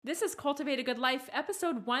This is Cultivate a Good Life,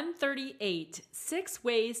 episode 138, 6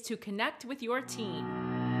 Ways to Connect with Your Teen.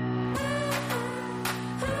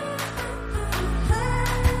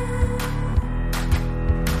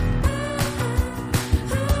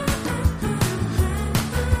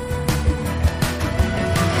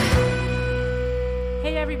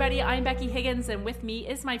 Hey everybody, I'm Becky Higgins, and with me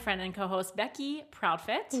is my friend and co-host Becky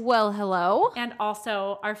Proudfit. Well, hello. And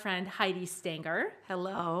also our friend Heidi Stanger.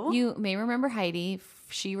 Hello. You may remember Heidi.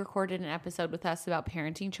 She recorded an episode with us about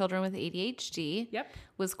parenting children with ADHD. Yep.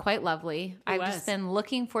 Was quite lovely. I've just been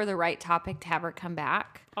looking for the right topic to have her come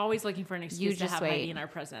back. Always looking for an excuse to have Heidi in our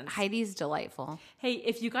presence. Heidi's delightful. Hey,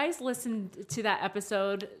 if you guys listened to that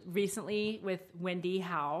episode recently with Wendy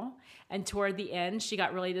Howe, and toward the end, she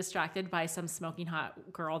got really distracted by some smoking hot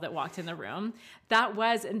girl that walked in the room. That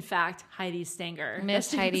was, in fact, Heidi Stanger.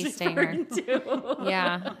 Miss Heidi Stanger.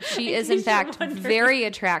 Yeah. She is, in in fact, very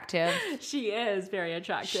attractive. She is very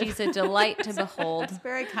attractive. She's a delight to behold. It's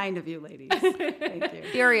very kind of you, ladies. Thank you.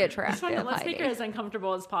 Very attractive. Let's make her as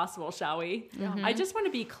uncomfortable as possible, shall we? Mm-hmm. I just want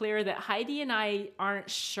to be clear that Heidi and I aren't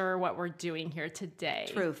sure what we're doing here today.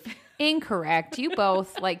 Truth. Incorrect. You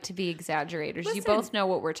both like to be exaggerators. Listen, you both know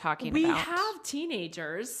what we're talking about. We have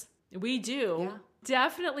teenagers. We do. Yeah.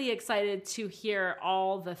 Definitely excited to hear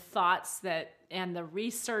all the thoughts and the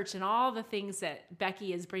research and all the things that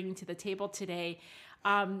Becky is bringing to the table today.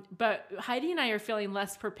 But Heidi and I are feeling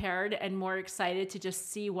less prepared and more excited to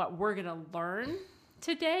just see what we're going to learn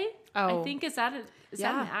today. I think is that an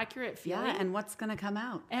accurate feeling? Yeah, and what's going to come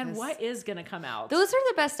out? And what is going to come out? Those are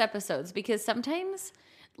the best episodes because sometimes,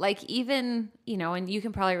 like even, and you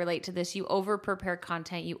can probably relate to this, you over-prepare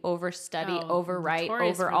content, you over-study, overwrite,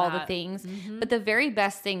 over all the things. Mm-hmm. But the very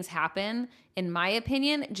best things happen, in my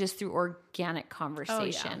opinion, just through organic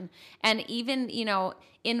conversation. And even,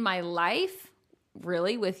 in my life,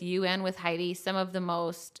 really with you and with Heidi, some of the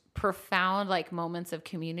most profound moments of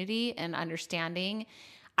community and understanding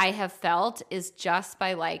I have felt is just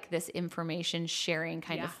by this information sharing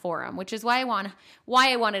kind of forum, which is why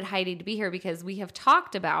I wanted Heidi to be here, because we have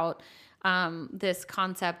talked about this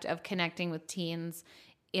concept of connecting with teens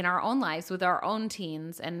in our own lives with our own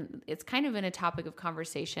teens. And it's kind of been a topic of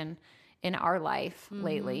conversation in our life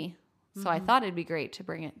lately. So I thought it'd be great to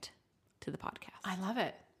bring it to the podcast. I love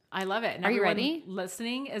it. And are you ready?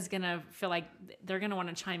 Listening is going to feel like they're going to want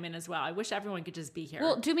to chime in as well. I wish everyone could just be here.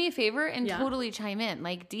 Well, do me a favor and totally chime in.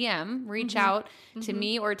 Reach out to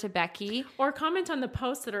me or to Becky. Or comment on the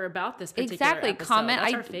posts that are about this particular episode. Comment.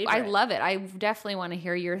 That's our favorite. I love it. I definitely want to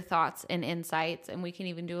hear your thoughts and insights, and we can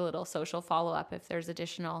even do a little social follow-up if there's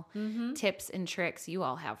additional tips and tricks you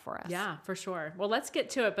all have for us. Yeah, for sure. Well, let's get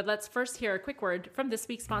to it, but let's first hear a quick word from this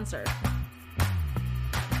week's sponsor.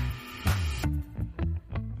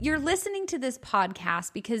 You're listening to this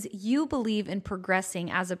podcast because you believe in progressing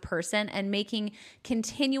as a person and making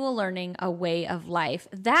continual learning a way of life.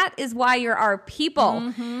 That is why you're our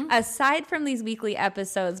people. Aside from these weekly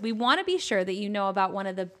episodes, we want to be sure that you know about one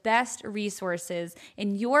of the best resources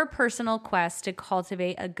in your personal quest to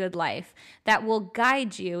cultivate a good life that will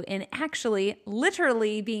guide you in actually,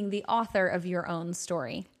 literally being the author of your own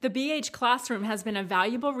story. The BH Classroom has been a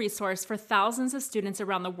valuable resource for thousands of students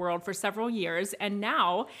around the world for several years, and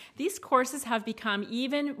now these courses have become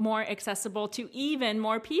even more accessible to even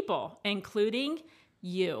more people, including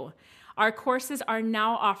you. Our courses are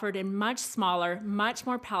now offered in much smaller, much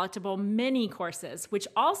more palatable mini courses, which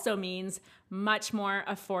also means much more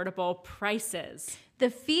affordable prices. The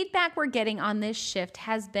feedback we're getting on this shift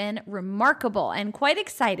has been remarkable and quite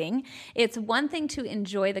exciting. It's one thing to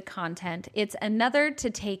enjoy the content. It's another to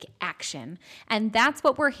take action. And that's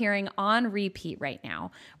what we're hearing on repeat right now.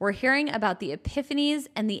 We're hearing about the epiphanies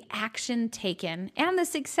and the action taken and the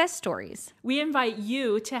success stories. We invite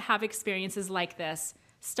you to have experiences like this.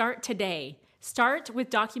 Start today. Start with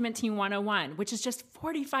Documenting 101, which is just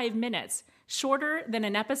 45 minutes, shorter than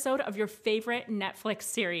an episode of your favorite Netflix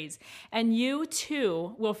series. And you,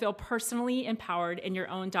 too, will feel personally empowered in your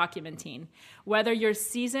own documenting. Whether you're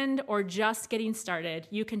seasoned or just getting started,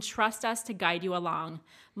 you can trust us to guide you along.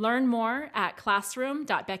 Learn more at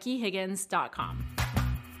classroom.beckyhiggins.com.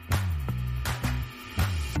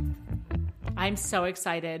 I'm so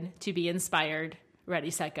excited to be inspired.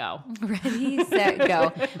 Ready, set, go. Ready, set,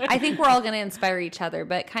 go. I think we're all going to inspire each other,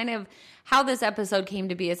 but kind of how this episode came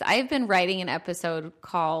to be is I've been writing an episode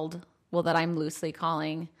that I'm loosely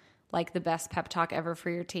calling the best pep talk ever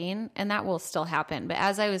for your teen, and that will still happen. But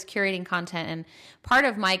as I was curating content, and part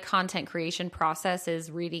of my content creation process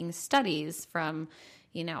is reading studies from,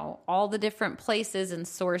 all the different places and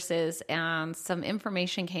sources, and some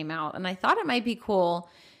information came out, and I thought it might be cool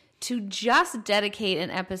to just dedicate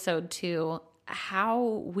an episode to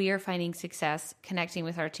how we are finding success connecting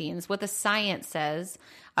with our teens, what the science says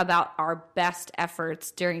about our best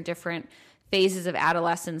efforts during different phases of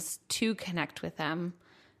adolescence to connect with them.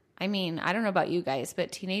 I mean, I don't know about you guys,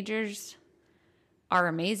 but teenagers are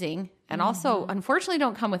amazing. And also, unfortunately,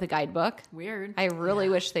 don't come with a guidebook. Weird. I really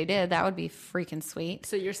wish they did. That would be freaking sweet.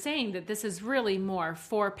 So you're saying that this is really more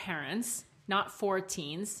for parents, not for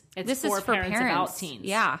teens. This is for parents about teens.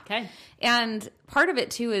 Yeah. Okay. And part of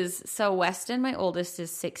it too is, so Weston, my oldest,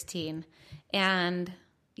 is 16. And,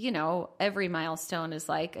 you know, every milestone is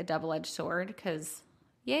like a double-edged sword because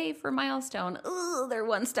yay for milestone. Ooh, they're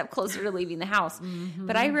one step closer to leaving the house.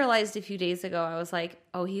 But I realized a few days ago, I was like,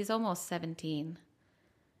 oh, he's almost 17.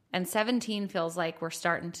 And 17 feels like we're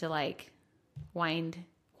starting to like wind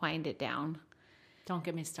it down. Don't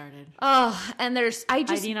get me started. Oh, and I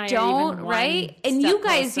just don't, right? And you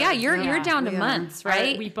guys, closer. You're down to months,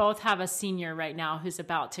 right? We both have a senior right now who's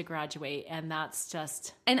about to graduate, and that's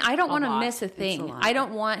just And I don't want to miss a thing. I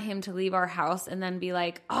don't want him to leave our house and then be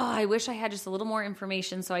like, oh, I wish I had just a little more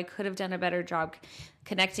information so I could have done a better job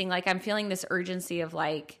connecting. Like, I'm feeling this urgency of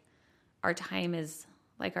like, our time is,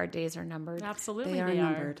 like, our days are numbered. Absolutely, they are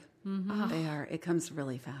numbered. They are. It comes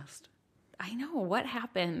really fast. I know. What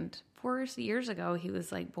happened? 4 years ago, he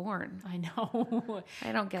was like born. I know.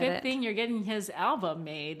 I don't get it. Good thing you're getting his album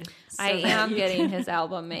made. So I am getting his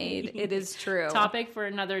album made. It is true. Topic for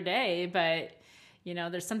another day, but you know,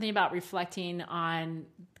 there's something about reflecting on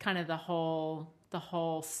kind of the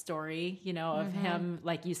whole story, you know, of him,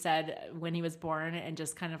 like you said, when he was born, and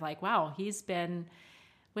just kind of like, wow, he's been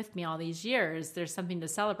with me all these years. There's something to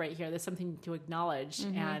celebrate here. There's something to acknowledge.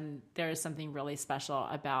 And there is something really special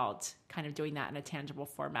about kind of doing that in a tangible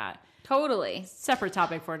format. Totally. Separate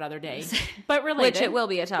topic for another day, but related. Which it will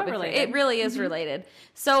be a topic. It really is related.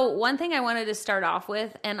 So one thing I wanted to start off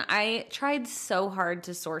with, and I tried so hard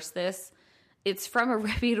to source this. It's from a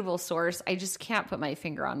reputable source. I just can't put my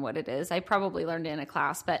finger on what it is. I probably learned it in a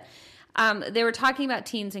class, but they were talking about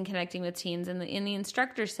teens and connecting with teens. And the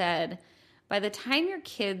instructor said, by the time your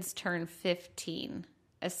kids turn 15,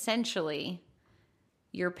 essentially,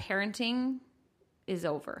 your parenting is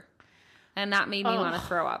over. And that made me want to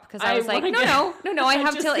throw up because I was like, no, I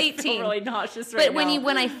have till 18. Really nauseous right but now.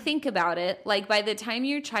 when I think about it, like by the time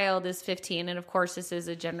your child is 15, and of course this is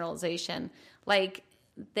a generalization, like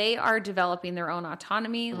they are developing their own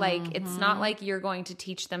autonomy. Like it's not like you're going to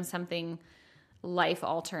teach them something life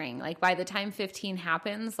altering. Like by the time 15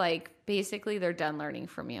 happens, like basically they're done learning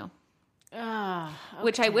from you. Okay.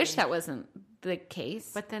 Which I wish that wasn't the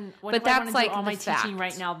case. But then what if I want to do all my teaching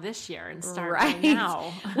right now this year and start right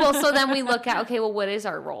now? Well, so then we look at, okay, well, what is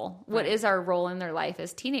our role? What is our role in their life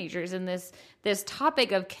as teenagers? And this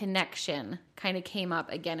topic of connection kind of came up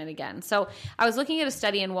again and again. So I was looking at a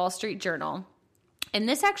study in Wall Street Journal. And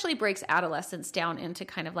this actually breaks adolescence down into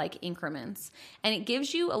kind of like increments. And it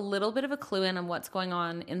gives you a little bit of a clue in on what's going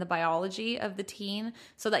on in the biology of the teen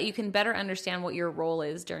so that you can better understand what your role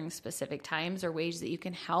is during specific times or ways that you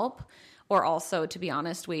can help. Or also, to be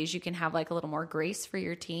honest, ways you can have like a little more grace for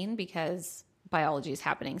your teen because biology is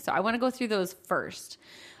happening. So I want to go through those first.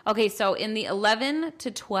 Okay, so in the 11 to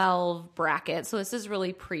 12 bracket, so this is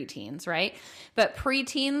really preteens, right? But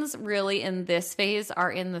preteens really in this phase are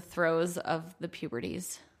in the throes of the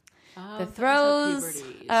puberties. The throes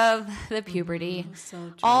of the puberty,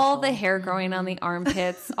 all the hair growing on the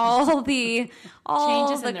armpits, all the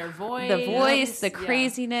changes in their voice, the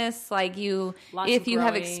craziness. Like if you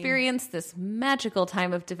have experienced this magical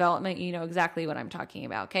time of development, you know exactly what I'm talking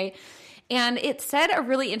about. Okay, and it said a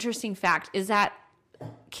really interesting fact is that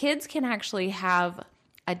kids can actually have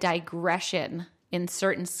a digression in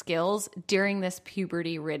certain skills during this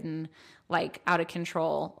puberty-ridden, like out of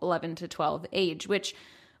control 11 to 12 age, which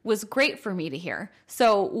was great for me to hear.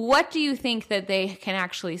 So what do you think that they can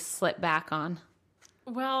actually slip back on?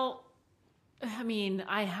 Well, I mean,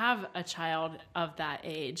 I have a child of that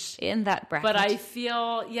age. In that bracket. But I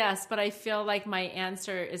feel like my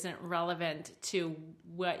answer isn't relevant to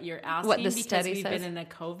what you're asking what the because study we've says. been in a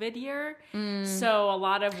COVID year. So a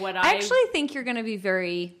lot of what I actually think you're going to be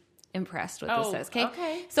very impressed with this says.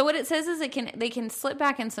 Okay. So what it says is they can slip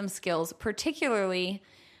back in some skills, particularly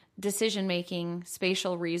decision-making,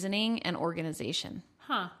 spatial reasoning, and organization.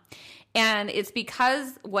 Huh. And it's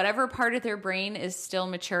because whatever part of their brain is still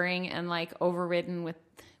maturing and like overridden with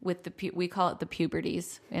we call it the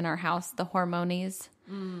puberties in our house, the hormonies,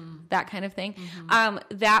 that kind of thing.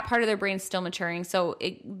 That part of their brain's still maturing. So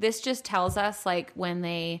this just tells us like when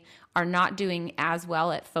they are not doing as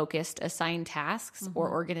well at focused assigned tasks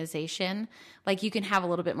or organization, like you can have a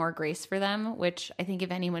little bit more grace for them, which I think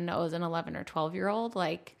if anyone knows an 11 or 12-year-old,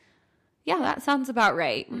 like Yeah, that sounds about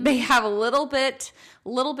right. They have a little bit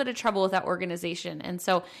of trouble with that organization. And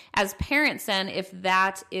so as parents then, if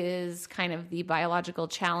that is kind of the biological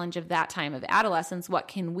challenge of that time of adolescence, what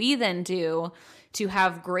can we then do to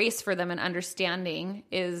have grace for them and understanding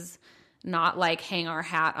is not like hang our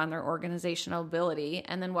hat on their organizational ability.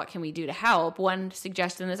 And then what can we do to help? One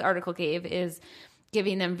suggestion this article gave is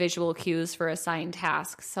giving them visual cues for assigned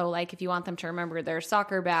tasks. So like if you want them to remember their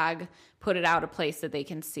soccer bag, put it out a place that they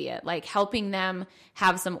can see it. Like helping them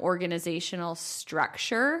have some organizational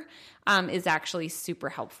structure is actually super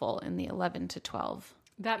helpful in the 11 to 12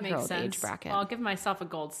 that makes sense. Age bracket. Well, I'll give myself a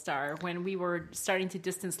gold star. When we were starting to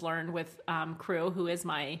distance learn with Crew, who is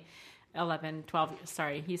my 11, 12,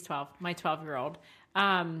 sorry, he's 12, my 12-year-old.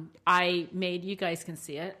 I made, you guys can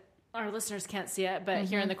see it. Our listeners can't see it, but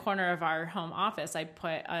here in the corner of our home office, I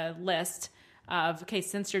put a list of, okay,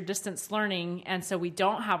 since you're distance learning, and so we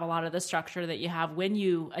don't have a lot of the structure that you have when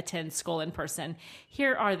you attend school in person,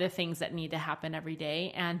 here are the things that need to happen every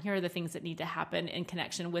day, and here are the things that need to happen in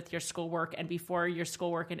connection with your schoolwork and before your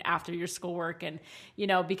schoolwork and after your schoolwork, and, you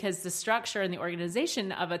know, because the structure and the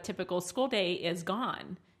organization of a typical school day is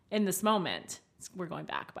gone in this moment. We're going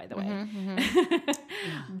back, by the way.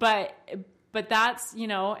 But that's, you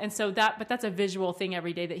know, and so but that's a visual thing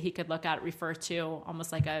every day that he could look at, refer to,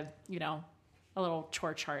 almost like a, you know, a little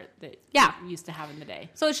chore chart that we used to have in the day.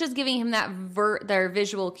 So it's just giving him that their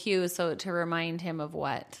visual cues, so to remind him of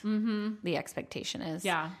what the expectation is.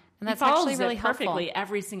 Yeah. And that's actually really perfectly helpful.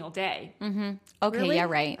 every single day. Okay, Really? yeah,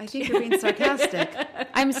 right. I think you're being sarcastic.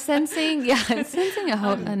 I'm sensing a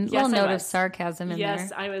little note of sarcasm in there.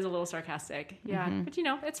 Yes, I was a little sarcastic. Yeah. But, you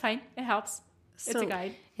know, it's fine. It helps. It's a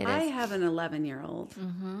guide. I have an 11-year-old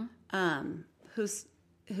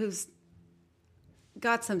who's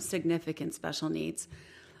got some significant special needs,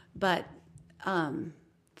 but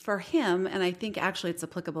for him, and I think actually it's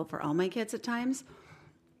applicable for all my kids at times,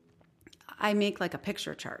 I make like a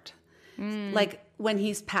picture chart. Like when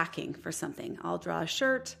he's packing for something, I'll draw a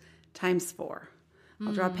shirt times 4.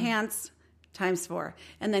 I'll draw pants times 4.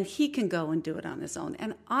 And then he can go and do it on his own.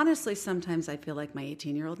 And honestly, sometimes I feel like my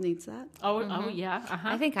 18-year-old needs that. Oh yeah.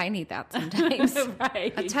 I think I need that sometimes.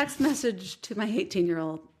 Right. A text message to my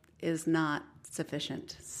 18-year-old is not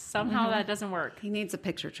sufficient. Somehow that doesn't work. He needs a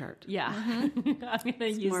picture chart. Yeah. I'm going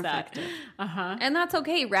to use more that. effective. And that's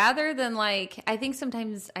okay. Rather than like, I think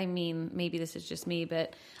sometimes, I mean, maybe this is just me,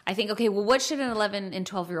 but I think, okay, well, what should an 11 and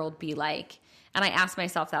 12-year-old be like? And I ask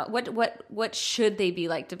myself that, what should they be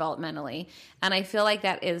like developmentally? And I feel like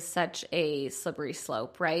that is such a slippery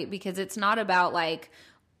slope, right? Because it's not about like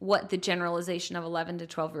what the generalization of 11 to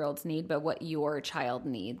 12-year-olds need, but what your child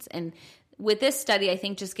needs. And with this study, I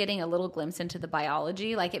think just getting a little glimpse into the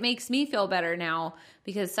biology, like it makes me feel better now,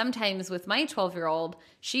 because sometimes with my 12-year-old,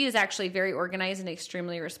 she is actually very organized and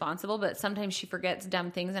extremely responsible, but sometimes she forgets dumb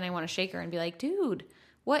things and I want to shake her and be like, dude,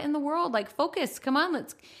 what in the world? Like, focus, come on,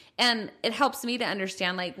 and it helps me to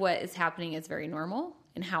understand like what is happening is very normal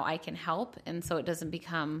and how I can help. And so it doesn't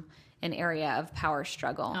become an area of power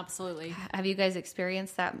struggle. Absolutely. Have you guys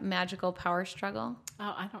experienced that magical power struggle?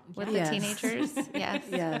 Oh, I don't. With Yes. the teenagers? Yes.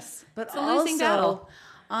 Yes. But It's a losing battle.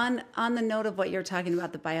 on the note of what you're talking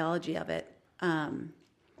about, the biology of it,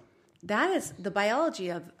 that is the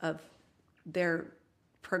biology of their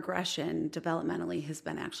progression developmentally has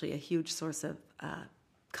been actually a huge source of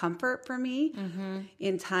comfort for me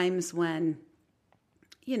in times when,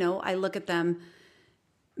 you know, I look at them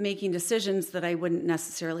making decisions that I wouldn't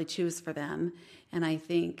necessarily choose for them, and I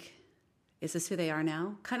think, is this who they are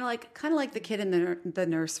now? Kind of like the kid in the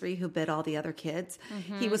nursery who bit all the other kids.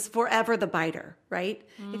 He was forever the biter, right?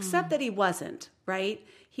 Except that he wasn't, right?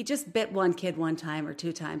 He just bit one kid one time or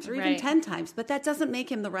 2 times or even 10 times, but that doesn't make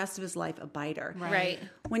him the rest of his life a biter. Right.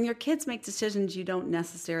 When your kids make decisions you don't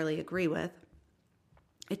necessarily agree with,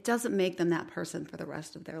 it doesn't make them that person for the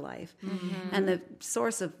rest of their life. And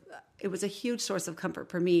it was a huge source of comfort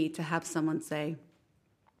for me to have someone say,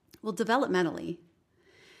 well, developmentally,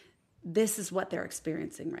 this is what they're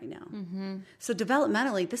experiencing right now. So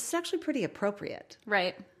developmentally, this is actually pretty appropriate.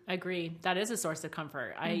 Right. Agree. That is a source of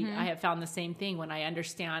comfort. I have found the same thing when I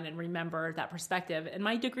understand and remember that perspective. And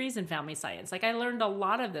my degree's in family science. Like I learned a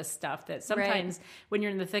lot of this stuff that sometimes when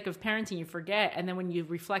you're in the thick of parenting, you forget. And then when you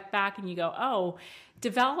reflect back and you go, oh,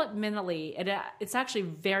 developmentally, it's actually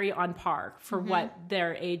very on par for what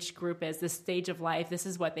their age group is, this stage of life. This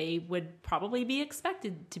is what they would probably be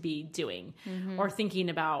expected to be doing or thinking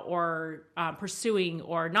about or pursuing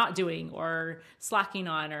or not doing or slacking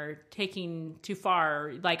on or taking too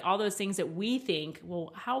far. Like all those things that we think,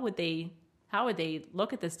 well, how would they how would they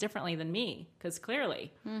look at this differently than me? Because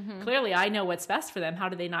clearly I know what's best for them. How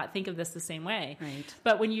do they not think of this the same way? Right.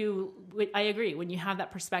 But I agree, when you have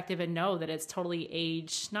that perspective and know that it's totally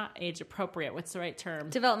not age appropriate. What's the right term?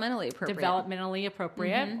 Developmentally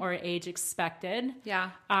appropriate or age expected. Yeah.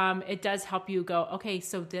 It does help you go, okay,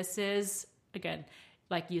 so this is, again,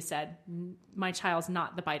 like you said, my child's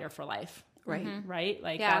not the biter for life. Right. Right?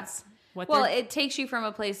 Like Yeah. that's what it takes you from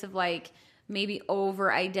a place of like maybe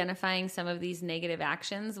over identifying some of these negative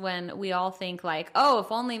actions when we all think like, oh,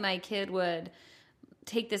 if only my kid would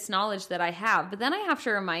take this knowledge that I have. But then I have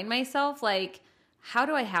to remind myself, like, how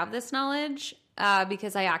do I have this knowledge?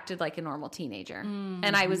 Because I acted like a normal teenager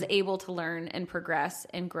and I was able to learn and progress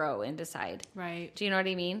and grow and decide. Right. Do you know what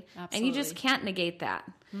I mean? Absolutely. And you just can't negate that.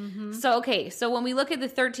 So when we look at the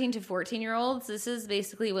 13 to 14 year olds, this is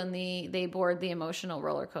basically when they board the emotional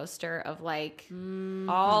roller coaster of like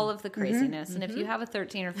all of the craziness. And if you have a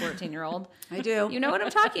 13 or 14 year old, I do. You know what I'm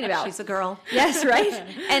talking about. She's a girl. Yes, right.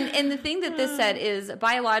 And the thing that this said is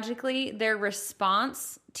biologically their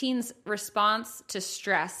teens' response to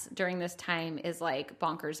stress during this time is like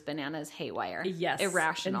bonkers, bananas, haywire. Yes.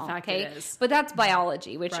 Irrational. In fact, okay? it is. But that's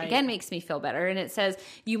biology, which Right. again makes me feel better. And it says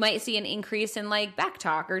you might see an increase in like back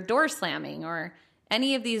talk or door slamming or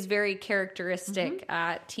any of these very characteristic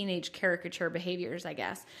teenage caricature behaviors, I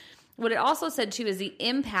guess. What it also said too is the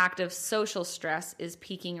impact of social stress is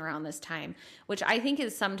peaking around this time, which I think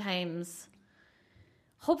is sometimes...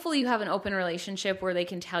 Hopefully you have an open relationship where they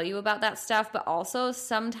can tell you about that stuff, but also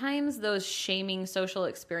sometimes those shaming social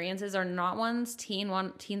experiences are not ones teens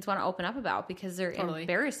want to open up about because they're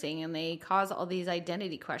embarrassing and they cause all these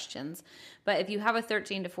identity questions. But if you have a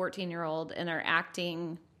 13 to 14-year-old and they're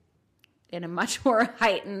acting in a much more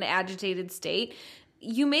heightened, agitated state,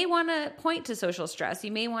 you may want to point to social stress.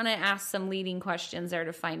 You may want to ask some leading questions there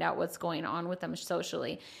to find out what's going on with them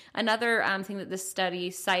socially. Another thing that this study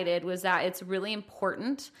cited was that it's really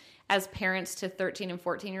important as parents to 13 and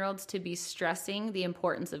 14-year-olds to be stressing the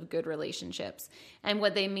importance of good relationships. And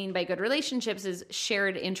what they mean by good relationships is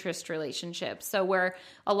shared interest relationships. So where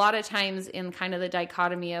a lot of times in kind of the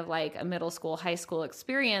dichotomy of like a middle school, high school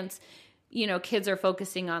experience, you know, kids are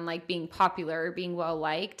focusing on like being popular or being well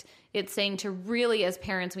liked. It's saying to really, as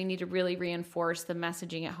parents, we need to really reinforce the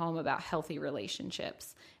messaging at home about healthy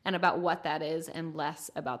relationships and about what that is and less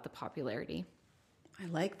about the popularity. I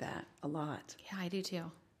like that a lot. Yeah, I do too.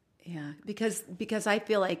 Yeah, because I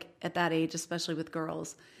feel like at that age, especially with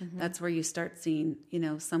girls, that's where you start seeing, you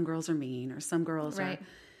know, some girls are mean or some girls are,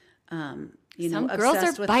 you know, some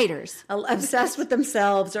girls are biters. Obsessed with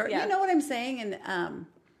themselves or, you know what I'm saying? And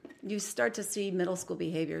you start to see middle school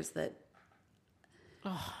behaviors that,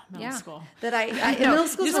 middle school. That middle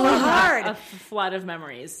school's so hard. A flood of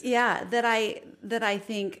memories. Yeah, that I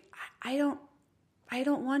think I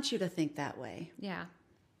don't want you to think that way. Yeah.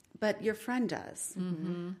 But your friend does.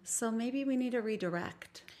 So maybe we need to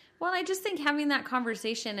redirect. Well, I just think having that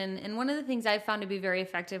conversation, and one of the things I've found to be very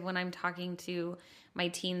effective when I'm talking to my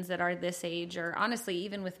teens that are this age, or honestly,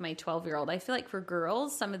 even with my 12-year-old, I feel like for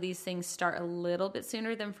girls, some of these things start a little bit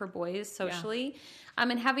sooner than for boys socially.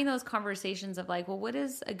 And having those conversations of like, well, what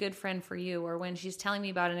is a good friend for you? Or when she's telling me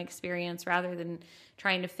about an experience, rather than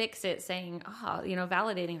trying to fix it, saying, oh, you know,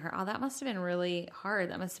 validating her, oh, that must have been really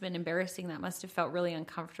hard. That must have been embarrassing. That must have felt really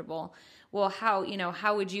uncomfortable. Well,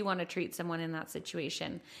 how would you want to treat someone in that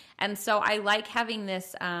situation? And so I like having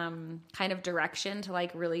this kind of direction to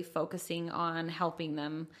like really focusing on helping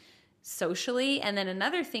them socially. And then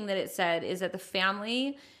another thing that it said is that the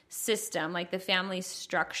family system, like the family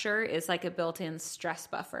structure, is like a built-in stress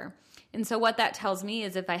buffer. And so what that tells me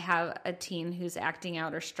is if I have a teen who's acting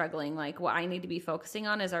out or struggling, like what I need to be focusing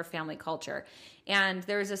on is our family culture. And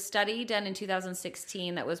there was a study done in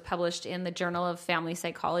 2016 that was published in the Journal of Family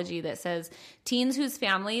Psychology that says teens whose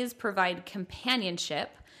families provide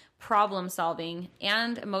companionship, problem solving,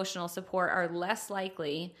 and emotional support are less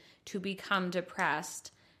likely to become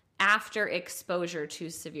depressed after exposure to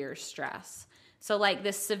severe stress. So like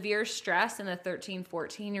this severe stress in the 13,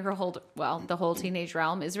 14-year-old, well, the whole teenage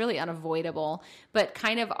realm is really unavoidable. But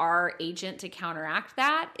kind of our agent to counteract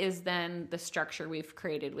that is then the structure we've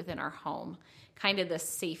created within our home, kind of the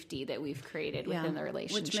safety that we've created within the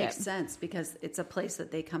relationship. Which makes sense because it's a place that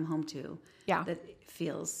they come home to that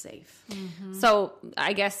feels safe. So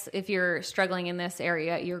I guess if you're struggling in this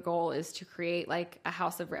area, your goal is to create like a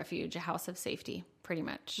house of refuge, a house of safety, pretty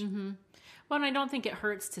much. Well, and I don't think it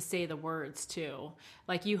hurts to say the words too.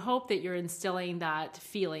 Like you hope that you're instilling that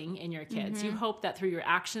feeling in your kids. You hope that through your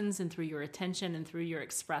actions and through your attention and through your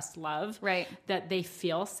expressed love, right, that they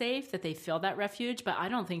feel safe, that they feel that refuge. But I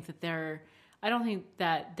don't think that they're I don't think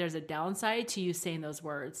that there's a downside to you saying those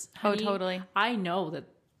words. Honey, totally. I know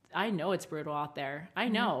it's brutal out there. I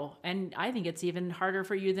know. And I think it's even harder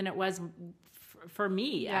for you than it was for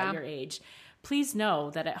me at your age. Please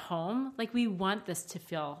know that at home, like, we want this to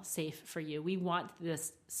feel safe for you. We want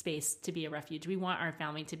this space to be a refuge. We want our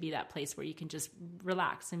family to be that place where you can just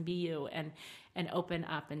relax and be you and open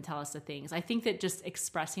up and tell us the things. I think that just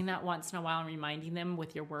expressing that once in a while and reminding them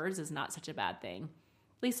with your words is not such a bad thing.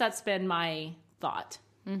 At least that's been my thought.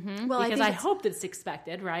 Mm-hmm. Well, because I hope that it's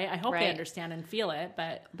expected, right? I hope they understand and feel it,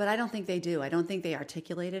 but I don't think they do. I don't think they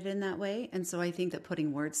articulate it in that way. And so I think that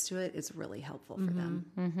putting words to it is really helpful for them.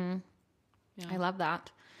 Mm-hmm. Yeah. I love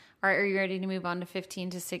that. All right, are you ready to move on to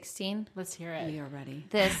 15 to 16? Let's hear it. We are ready.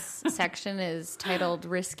 This section is titled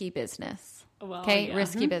Risky Business. Well, okay,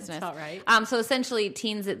 risky business. That's about right. So essentially,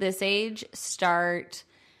 teens at this age start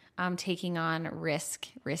taking on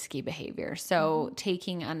risky behavior. So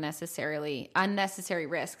taking unnecessary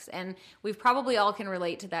risks. And we probably all can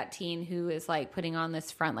relate to that teen who is like putting on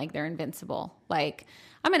this front like they're invincible. Like,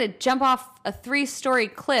 I'm going to jump off a 3-story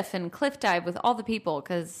cliff and cliff dive with all the people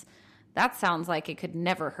because that sounds like it could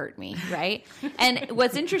never hurt me, right? And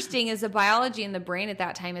what's interesting is the biology in the brain at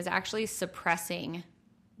that time is actually suppressing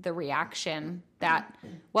the reaction that,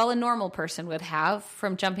 well, a normal person would have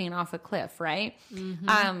from jumping off a cliff, right?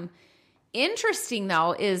 Mm-hmm. Interesting,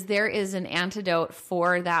 though, is there is an antidote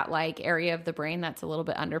for that like area of the brain that's a little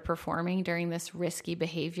bit underperforming during this risky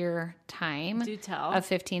behavior time. Do tell. Of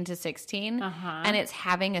 15 to 16. Uh-huh. And it's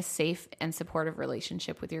having a safe and supportive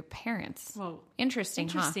relationship with your parents. Whoa. Interesting,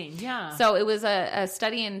 yeah. So it was a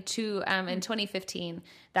study in 2015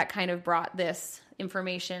 that kind of brought this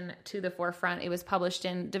information to the forefront. It was published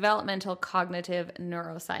in Developmental Cognitive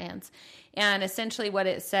Neuroscience. And essentially what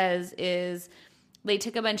it says is they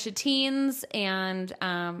took a bunch of teens and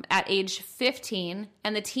at age 15,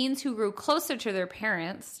 and the teens who grew closer to their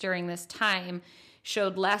parents during this time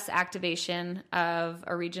showed less activation of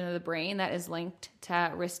a region of the brain that is linked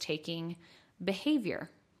to risk-taking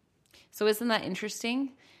behavior. So isn't that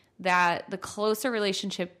interesting that the closer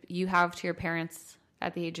relationship you have to your parents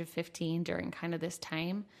at the age of 15 during kind of this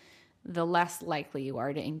time, the less likely you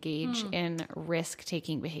are to engage in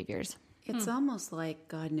risk-taking behaviors. It's almost like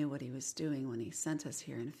God knew what he was doing when he sent us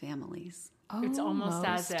here in families. It's almost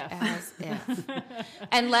as if.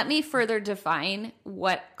 And let me further define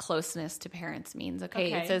what closeness to parents means.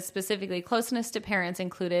 Okay. It says specifically closeness to parents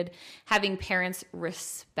included having parents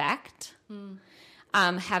respect,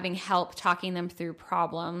 having help talking them through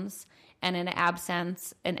problems, and an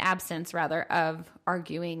absence of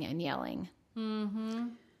arguing and yelling. Mm-hmm.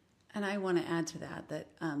 And I want to add to that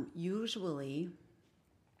usually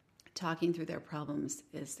talking through their problems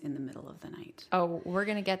is in the middle of the night. Oh, we're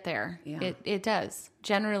going to get there. Yeah. It does.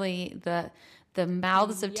 Generally, the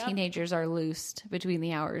mouths of teenagers are loosed between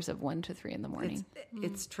the hours of 1 to 3 in the morning.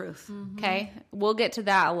 It's truth. Mm-hmm. Okay. We'll get to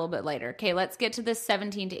that a little bit later. Okay. Let's get to the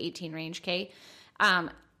 17 to 18 range. Okay.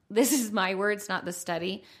 This is my words, not the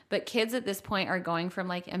study, but kids at this point are going from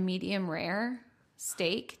like a medium rare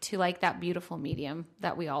steak to like that beautiful medium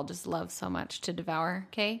that we all just love so much to devour.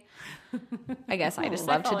 Okay. I guess I just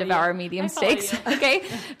love to devour medium steaks. Okay.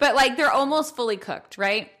 But like they're almost fully cooked,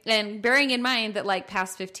 right? And bearing in mind that like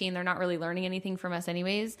past 15, they're not really learning anything from us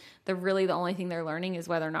anyways. The only thing they're learning is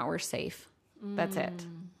whether or not we're safe. That's it.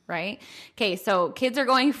 Right. Okay. So kids are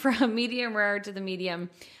going from medium rare to the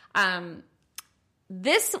medium.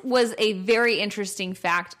 This was a very interesting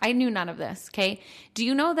fact. I knew none of this, okay? Do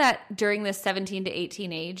you know that during this 17 to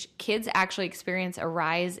 18 age, kids actually experience a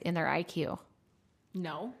rise in their IQ?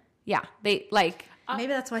 No. Yeah, they like... maybe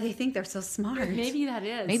that's why they think they're so smart. Maybe that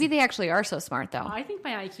is. Maybe they actually are so smart, though. I think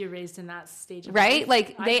my IQ raised in that stage of right?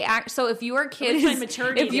 life. Like so if your kid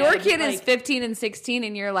is 15 and 16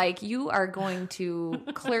 and you're like, you are going to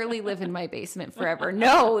clearly live in my basement forever.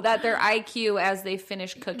 Know that their IQ as they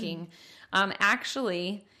finish cooking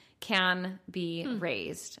actually can be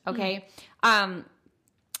raised. Okay.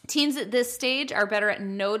 Teens at this stage are better at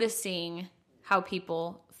noticing how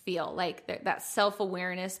people feel. Like that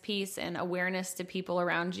self-awareness piece and awareness to people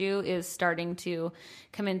around you is starting to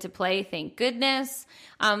come into play. Thank goodness.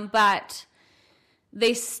 But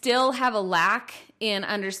they still have a lack in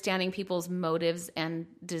understanding people's motives and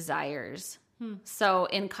desires. So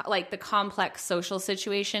in the complex social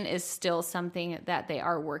situation is still something that they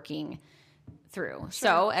are working through. Sure.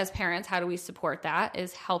 So as parents, how do we support that?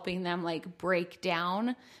 Is helping them like break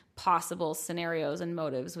down possible scenarios and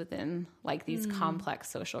motives within like these complex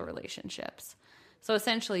social relationships. So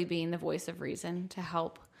essentially being the voice of reason to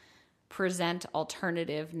help present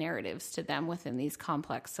alternative narratives to them within these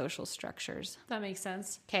complex social structures. That makes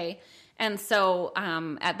sense. Okay. And so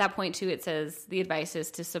at that point too, it says the advice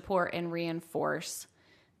is to support and reinforce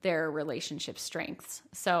their relationship strengths.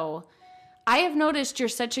 So I have noticed you're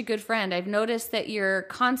such a good friend. I've noticed that you're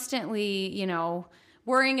constantly,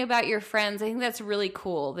 worrying about your friends. I think that's really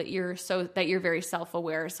cool that you're very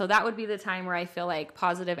self-aware. So that would be the time where I feel like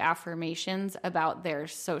positive affirmations about their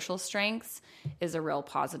social strengths is a real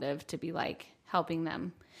positive to be like helping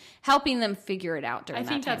them figure it out during that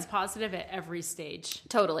time. I think that's positive at every stage.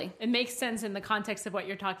 Totally. It makes sense in the context of what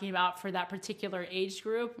you're talking about for that particular age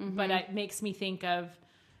group, but it makes me think of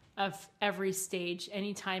every stage.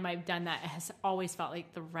 Anytime I've done that, it has always felt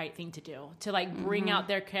like the right thing to do, to like bring out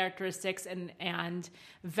their characteristics and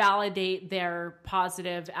validate their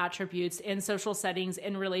positive attributes in social settings,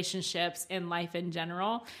 in relationships, in life in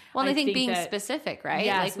general. Well, I think being specific, right?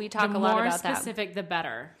 Yes, like we talk a lot about that. The more specific, the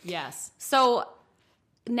better. Yes. So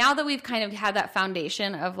now that we've kind of had that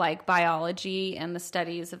foundation of like biology and the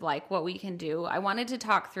studies of like what we can do, I wanted to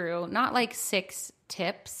talk through not like 6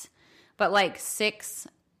 tips, but like 6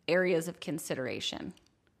 areas of consideration,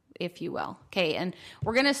 if you will. Okay. And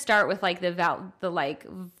we're going to start with like the like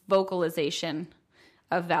vocalization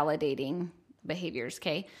of validating behaviors.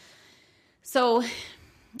 Okay. So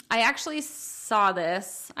I actually saw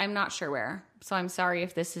this. I'm not sure where, so I'm sorry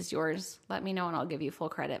if this is yours. Let me know and I'll give you full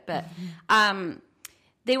credit. But,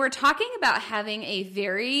 they were talking about having a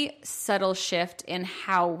very subtle shift in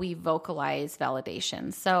how we vocalize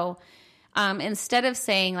validation. So, instead of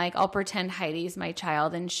saying like, I'll pretend Heidi's my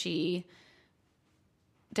child and she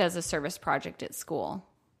does a service project at school,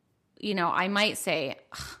 I might say,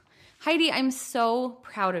 Heidi, I'm so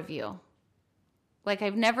proud of you. Like,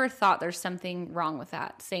 I've never thought there's something wrong with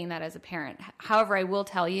that, saying that as a parent. However, I will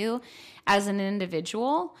tell you, as an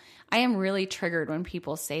individual, I am really triggered when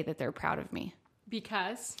people say that they're proud of me.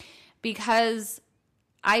 Because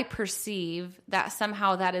I perceive that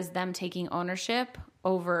somehow that is them taking ownership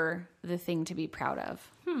over the thing to be proud of.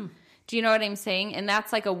 Do you know what I'm saying? And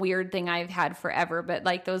that's like a weird thing I've had forever. But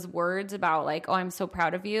like those words about like, oh, I'm so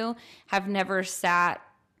proud of you have never sat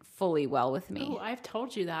fully well with me. Oh, I've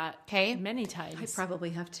told you that many times. I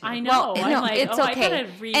probably have too. I know. Well, no, like, it's okay.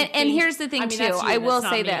 And here's the thing too. I will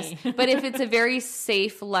say this, but if it's a very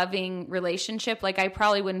safe, loving relationship, like I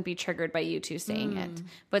probably wouldn't be triggered by you two saying it.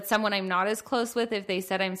 But someone I'm not as close with, if they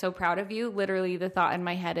said I'm so proud of you, literally the thought in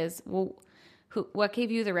my head is, well, what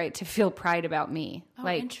gave you the right to feel pride about me? Oh,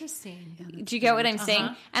 like, interesting. Yeah, do you get what I'm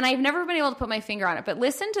saying? And I've never been able to put my finger on it, but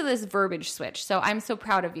listen to this verbiage switch. So I'm so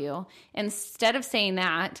proud of you. Instead of saying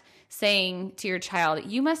that, saying to your child,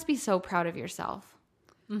 you must be so proud of yourself.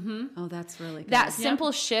 Oh, that's really good. That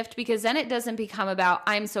simple shift, because then it doesn't become about,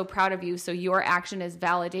 I'm so proud of you, so your action is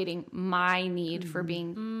validating my need for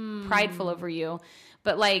being prideful over you.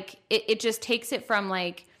 But like, it just takes it from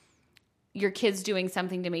like, your kids doing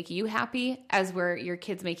something to make you happy as where your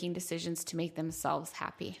kids making decisions to make themselves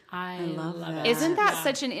happy. I love it. Isn't that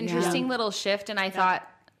such an interesting little shift? And I thought,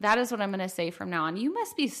 that is what I'm going to say from now on. You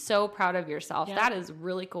must be so proud of yourself. Yeah. That is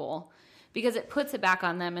really cool because it puts it back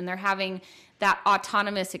on them and they're having that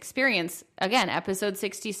autonomous experience. Again, episode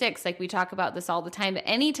 66, like we talk about this all the time, but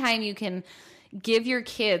anytime you can give your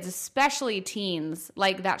kids, especially teens,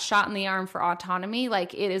 like that shot in the arm for autonomy,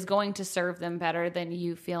 like it is going to serve them better than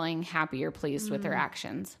you feeling happy or pleased with their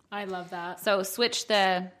actions. I love that. So switch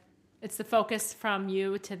it's the focus from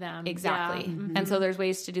you to them. Exactly. Yeah. And so there's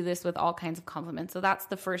ways to do this with all kinds of compliments. So that's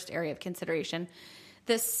the first area of consideration.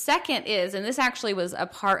 The second is, and this actually was a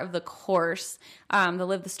part of the course, the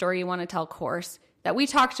Live the Story You Want to Tell course that we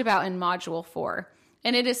talked about in Module 4.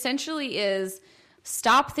 And it essentially is,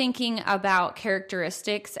 stop thinking about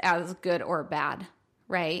characteristics as good or bad,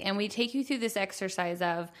 right? And we take you through this exercise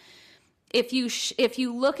of if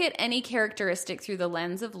you look at any characteristic through the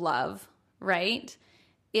lens of love, right,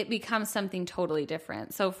 it becomes something totally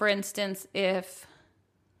different. So for instance, if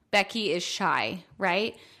Becky is shy,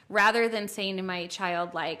 right, rather than saying to my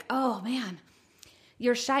child like, oh man,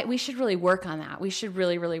 you're shy, we should really work on that. We should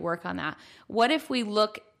really, really work on that. What if we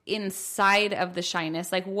look inside of the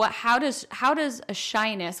shyness, like how does a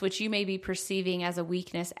shyness, which you may be perceiving as a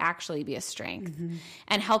weakness, actually be a strength?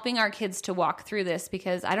 And helping our kids to walk through this,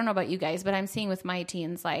 because I don't know about you guys, but I'm seeing with my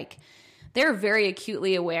teens, like they're very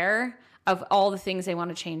acutely aware of all the things they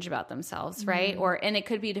want to change about themselves, right? And it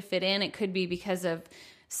could be to fit in, it could be because of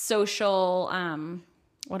social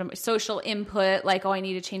input, like, oh, I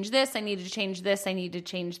need to change this, I need to change this, I need to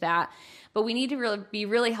change that. But we need to be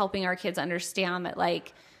really helping our kids understand that,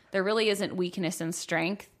 like, There really isn't weakness and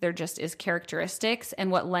strength. There just is characteristics.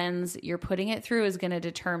 And what lens you're putting it through is going to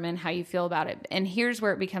determine how you feel about it. And here's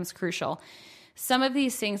where it becomes crucial. Some of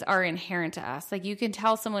these things are inherent to us. Like you can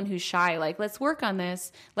tell someone who's shy, like, let's work on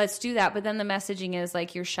this, let's do that. But then the messaging is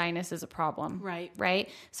like, your shyness is a problem. Right. Right.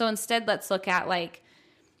 So instead, let's look at like,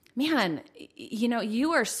 man, you know,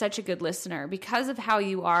 you are such a good listener because of how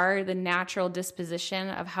you are, the natural disposition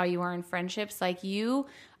of how you are in friendships. Like you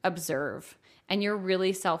observe and you're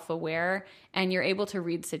really self-aware and you're able to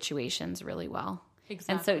read situations really well.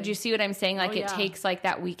 Exactly. And so do you see what I'm saying? Like it takes like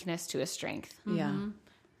that weakness to a strength. Mm-hmm. Yeah.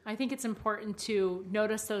 I think it's important to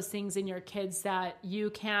notice those things in your kids that you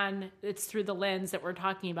can, it's through the lens that we're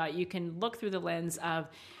talking about. You can look through the lens of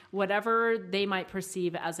whatever they might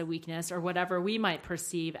perceive as a weakness or whatever we might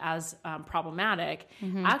perceive as problematic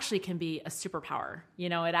actually can be a superpower. You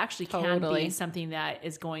know, it actually can be something that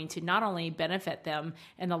is going to not only benefit them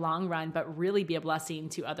in the long run, but really be a blessing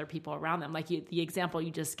to other people around them. Like the example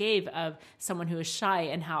you just gave of someone who is shy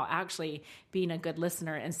and how actually being a good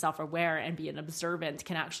listener and self-aware and being observant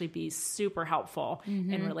can actually be super helpful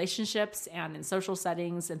in relationships and in social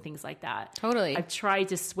settings and things like that. Totally. I've tried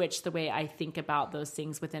to switch the way I think about those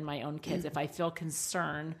things within my own kids. If I feel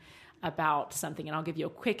concern about something, and I'll give you a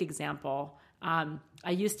quick example. I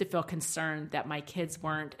used to feel concerned that my kids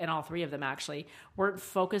weren't, and all three of them actually, weren't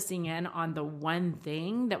focusing in on the one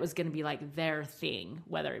thing that was going to be like their thing,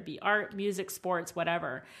 whether it be art, music, sports,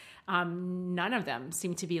 whatever. None of them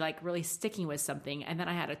seemed to be like really sticking with something. And then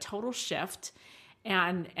I had a total shift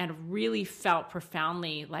and really felt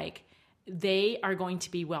profoundly like they are going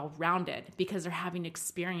to be well-rounded because they're having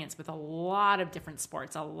experience with a lot of different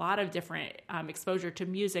sports, a lot of different exposure to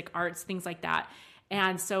music, arts, things like that.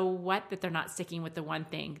 And so that they're not sticking with the one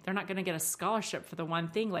thing. They're not going to get a scholarship for the one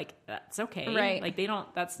thing. Like, that's okay. Right. Like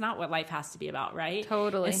that's not what life has to be about, right?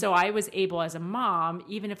 Totally. And so I was able as a mom,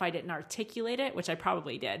 even if I didn't articulate it, which I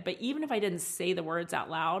probably did, but even if I didn't say the words out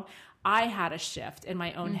loud, I had a shift in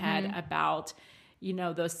my own head about, you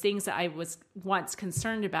know, those things that I was once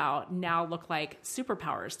concerned about now look like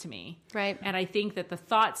superpowers to me. Right. And I think that the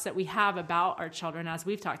thoughts that we have about our children, as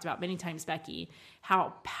we've talked about many times, Becky,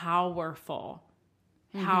 how powerful,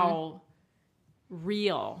 how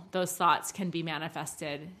real those thoughts can be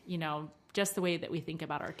manifested, you know, just the way that we think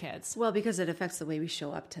about our kids. Well, because it affects the way we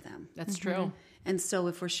show up to them. That's true. And so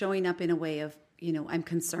if we're showing up in a way of, you know, I'm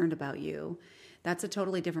concerned about you, that's a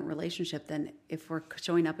totally different relationship than if we're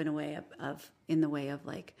showing up in a way in the way of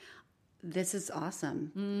like, this is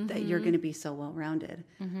awesome that you're going to be so well-rounded.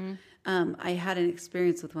 I had an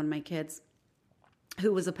experience with one of my kids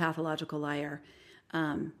who was a pathological liar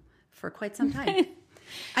for quite some time.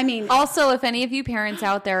 I mean, also, if any of you parents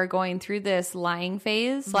out there are going through this lying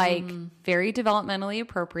phase, like very developmentally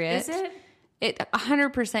appropriate. Is it? It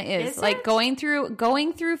 100% is. Like it?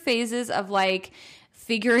 going through phases of like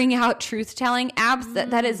figuring out truth telling apps.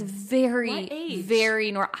 That is very,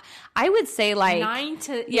 very normal. I would say like 9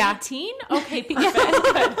 to 18. Okay,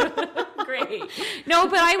 perfect. Great. No,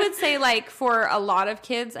 but I would say like for a lot of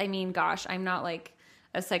kids, I mean, gosh, I'm not like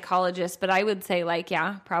a psychologist, but I would say like,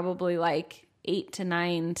 yeah, probably like 8 to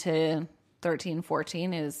 9 to 13,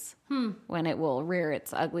 14 is when it will rear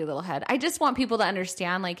its ugly little head. I just want people to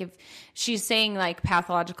understand, like, if she's saying like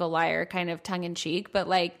pathological liar kind of tongue in cheek, but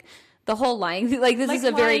like the whole lying, like this is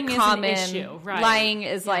a very common issue, right? Lying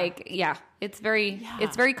is like, it's very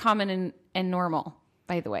common and normal,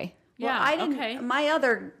 by the way. Well, I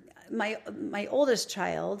didn't, my oldest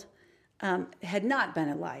child had not been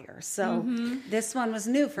a liar. So this one was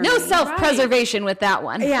new for me. No self-preservation with that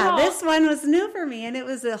one. Yeah, this one was new for me, and it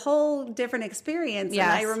was a whole different experience. Yes.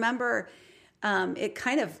 And I remember it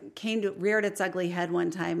kind of reared its ugly head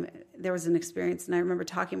one time. There was an experience, and I remember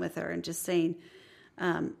talking with her and just saying,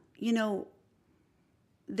 you know,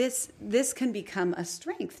 this can become a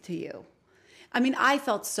strength to you. I mean, I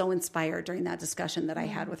felt so inspired during that discussion that I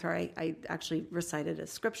had with her. I actually recited a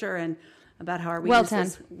scripture and about how our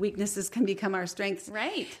weaknesses can become our strengths.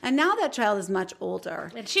 Right. And now that child is much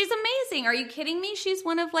older. And she's amazing. Are you kidding me? She's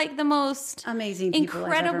one of like the most amazing people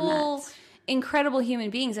I've ever met. Incredible human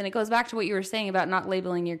beings. And it goes back to what you were saying about not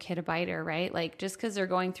labeling your kid a biter, right? Like just because they're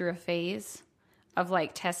going through a phase of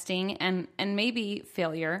like testing and maybe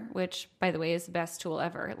failure, which by the way is the best tool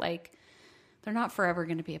ever. Like they're not forever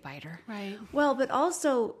going to be a biter. Right. Well, but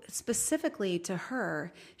also specifically to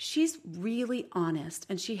her, she's really honest.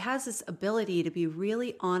 And she has this ability to be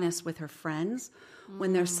really honest with her friends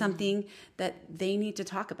when there's something that they need to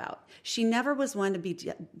talk about. She never was one to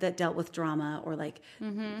be that dealt with drama or like,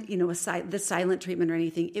 you know, the silent treatment or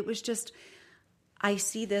anything. It was just, I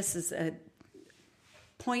see this as a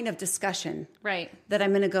point of discussion, right, that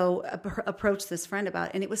I'm going to go approach this friend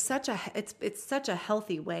about. And it was it's such a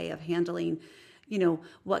healthy way of handling,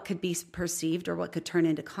 what could be perceived or what could turn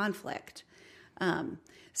into conflict.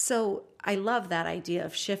 So I love that idea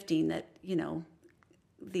of shifting that,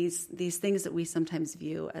 these things that we sometimes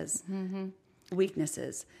view as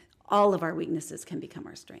weaknesses, all of our weaknesses can become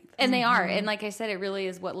our strength. And they are. And like I said, it really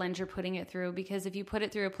is what lens you're putting it through, because if you put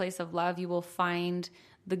it through a place of love, you will find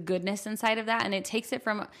the goodness inside of that. And it takes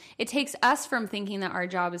us from thinking that our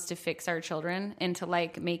job is to fix our children and to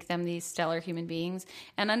make them these stellar human beings,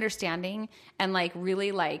 and understanding and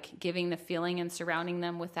really giving the feeling and surrounding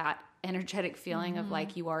them with that energetic feeling of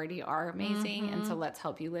you already are amazing. And so let's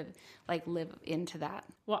help you live into that.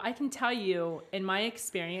 Well, I can tell you in my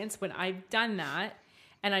experience, when I've done that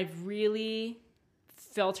and I've really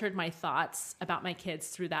filtered my thoughts about my kids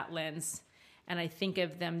through that lens, and I think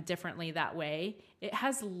of them differently that way, it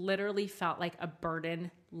has literally felt like a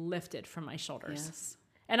burden lifted from my shoulders. Yes.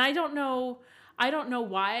 And I don't know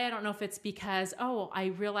why. I don't know if it's because,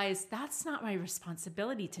 I realize that's not my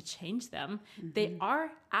responsibility to change them. They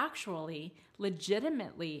are actually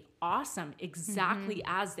legitimately awesome exactly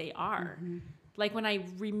as they are. When I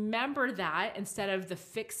remember that, instead of the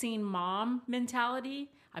fixing mom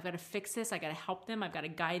mentality, I've got to fix this, I got to help them, I've got to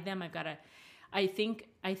guide them, I think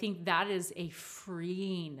that is a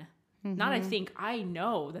freeing, I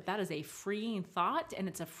know that is a freeing thought, and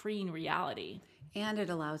it's a freeing reality. And it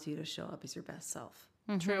allows you to show up as your best self.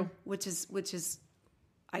 True. Which is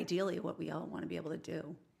ideally what we all want to be able to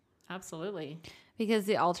do. Absolutely. Because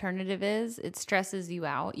the alternative is it stresses you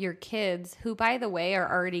out. Your kids, who, by the way, are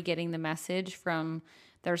already getting the message from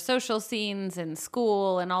their social scenes and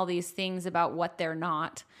school and all these things about what they're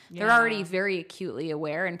not. Yeah. They're already very acutely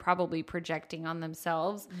aware and probably projecting on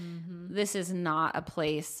themselves. This is not a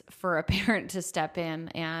place for a parent to step in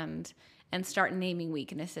and start naming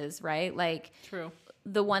weaknesses, right? True.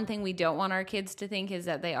 The one thing we don't want our kids to think is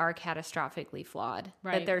that they are catastrophically flawed,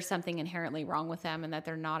 right? That there's something inherently wrong with them and that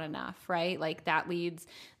they're not enough, right? That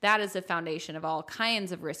is the foundation of all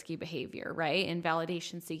kinds of risky behavior, right? And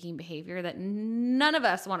validation seeking behavior, that none of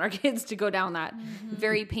us want our kids to go down that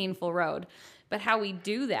very painful road. But how we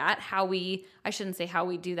do that, I shouldn't say how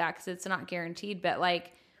we do that because it's not guaranteed, but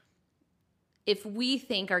if we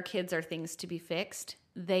think our kids are things to be fixed,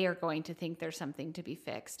 they are going to think there's something to be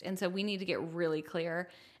fixed. And so we need to get really clear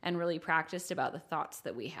and really practiced about the thoughts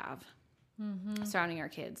that we have surrounding our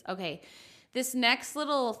kids. Okay, this next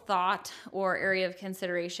little thought or area of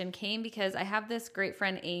consideration came because I have this great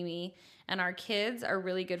friend, Amy, and our kids are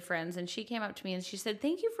really good friends. And she came up to me and she said,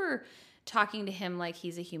 "Thank you for talking to him like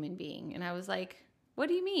he's a human being." And I was like, "What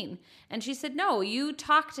do you mean?" And she said, "No, you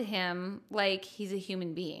talk to him like he's a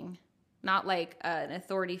human being. Not like an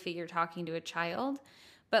authority figure talking to a child,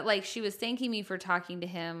 but she was thanking me for talking to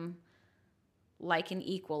him like an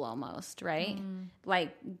equal almost, right?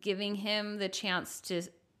 Giving him the chance to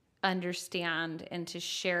understand and to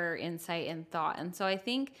share insight and thought." And so I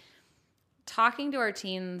think talking to our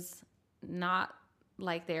teens, not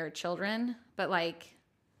like they are children, but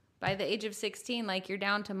by the age of 16, you're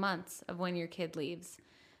down to months of when your kid leaves.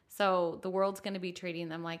 So the world's going to be treating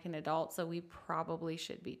them like an adult, so we probably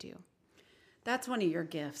should be too. That's one of your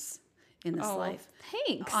gifts in this life.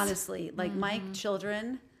 Thanks. Honestly, my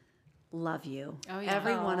children love you. Oh, yeah.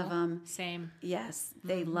 Every one of them. Same. Yes.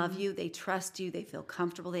 They love you. They trust you. They feel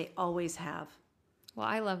comfortable. They always have. Well,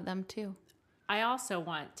 I love them too. I also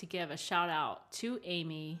want to give a shout out to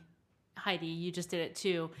Amy. Heidi, you just did it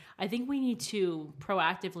too. I think we need to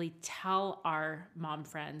proactively tell our mom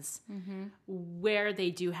friends where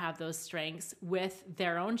they do have those strengths with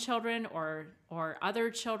their own children or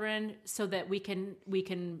other children, so that we can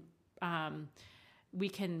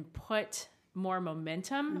put more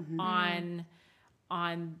momentum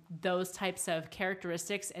on those types of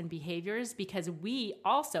characteristics and behaviors, because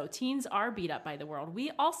teens are beat up by the world.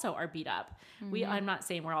 We also are beat up. I'm not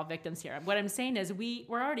saying we're all victims here. What I'm saying is we're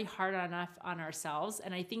already hard enough on ourselves.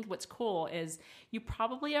 And I think what's cool is you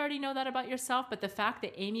probably already know that about yourself, but the fact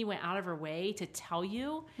that Amy went out of her way to tell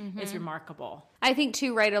you is remarkable. I think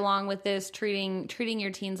too, right along with this, treating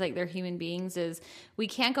your teens like they're human beings, is we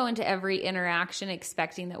can't go into every interaction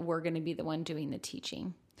expecting that we're going to be the one doing the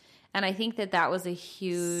teaching. And I think that was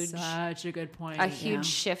such a good point. A huge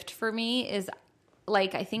shift for me is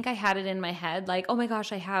like, I think I had it in my head, like, oh my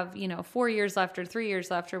gosh, I have, 4 years left or 3 years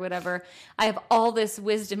left or whatever. I have all this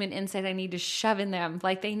wisdom and insight I need to shove in them.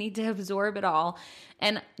 Like, they need to absorb it all.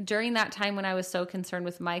 And during that time when I was so concerned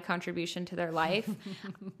with my contribution to their life,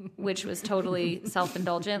 which was totally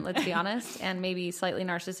self-indulgent, let's be honest, and maybe slightly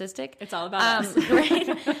narcissistic. It's all about us. Right?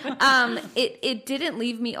 It didn't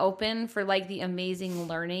leave me open for like the amazing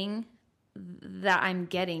learning that I'm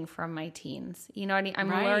getting from my teens. You know what I mean? I'm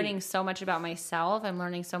learning so much about myself. I'm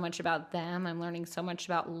learning so much about them. I'm learning so much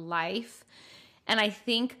about life. And I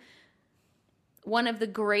think one of the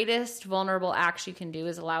greatest vulnerable acts you can do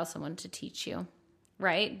is allow someone to teach you,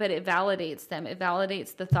 right? But it validates them. It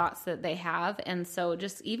validates the thoughts that they have. And so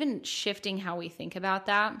just even shifting how we think about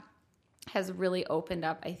that has really opened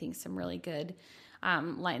up, I think, some really good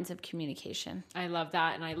lines of communication. I love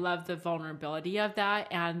that. And I love the vulnerability of that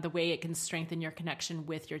and the way it can strengthen your connection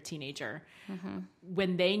with your teenager. Mm-hmm.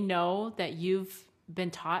 When they know that you've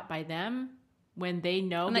been taught by them, when they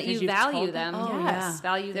know and that you value them.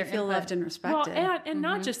 Value their feel input. Loved and respected. Well, and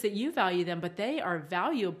not just that you value them, but they are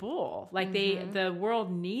valuable. Like the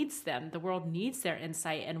world needs them. The world needs their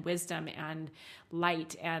insight and wisdom and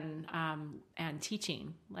light and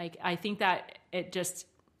teaching. Like, I think that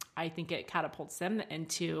it catapults them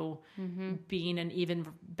into being an even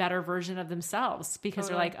better version of themselves because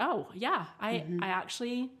they're like, oh yeah, I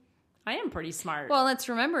am pretty smart. Well, let's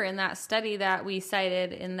remember in that study that we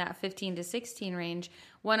cited in that 15 to 16 range,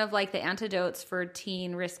 one of like the antidotes for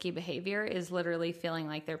teen risky behavior is literally feeling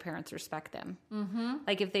like their parents respect them. Mm-hmm.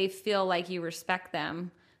 Like if they feel like you respect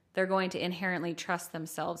them, they're going to inherently trust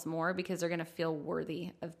themselves more because they're going to feel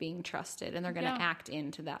worthy of being trusted and they're going to act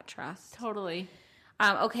into that trust. Totally.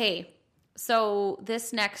 Okay, so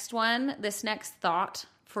this next thought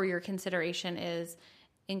for your consideration is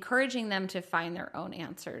encouraging them to find their own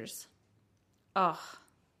answers. Oh,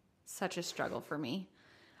 such a struggle for me.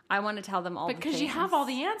 I want to tell them all the things. Because you have all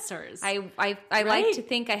the answers. I like to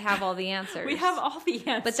think I have all the answers. We have all the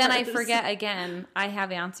answers. But then I forget again, I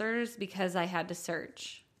have answers because I had to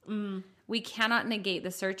search. We cannot negate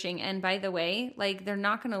the searching. And by the way, like, they're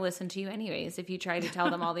not going to listen to you anyways if you try to tell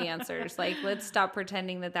them all the answers. Like, let's stop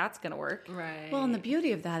pretending that that's going to work. Right. Well, and the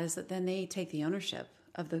beauty of that is that then they take the ownership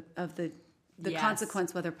of the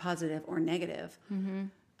consequence, whether positive or negative. Mm-hmm.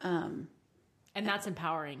 And that's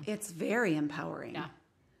empowering. It's very empowering. Yeah.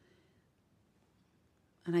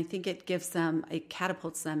 And I think it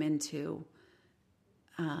catapults them into,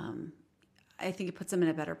 I think it puts them in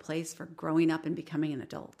a better place for growing up and becoming an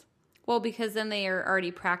adult. Well, because then they are already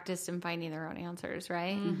practiced in finding their own answers,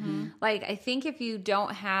 right? Mm-hmm. Like, I think if you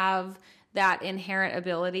don't have that inherent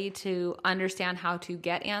ability to understand how to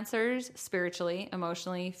get answers spiritually,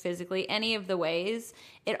 emotionally, physically, any of the ways,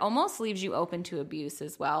 it almost leaves you open to abuse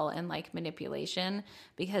as well and like manipulation.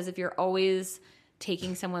 Because if you're always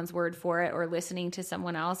taking someone's word for it or listening to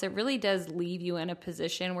someone else, it really does leave you in a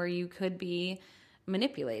position where you could be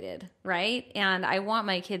manipulated, right? And I want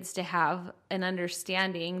my kids to have an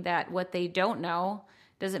understanding that what they don't know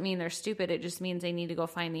doesn't mean they're stupid. It just means they need to go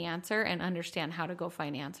find the answer and understand how to go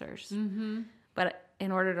find answers. Mm-hmm. But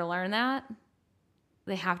in order to learn that,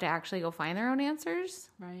 they have to actually go find their own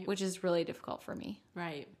answers, right? Which is really difficult for me.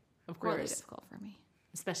 Right. Of course. Really difficult for me.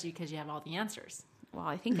 Especially because you have all the answers. Well,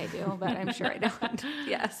 I think I do, but I'm sure I don't.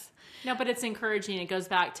 Yes. No, but it's encouraging. It goes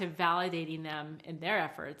back to validating them in their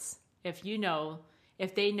efforts. If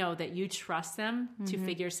they know that you trust them to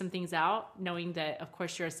figure some things out, knowing that, of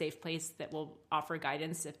course, you're a safe place that will offer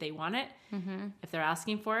guidance if they want it. Mm-hmm. If they're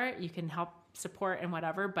asking for it, you can help support and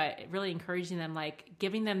whatever, but really encouraging them, like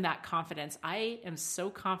giving them that confidence. I am so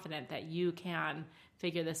confident that you can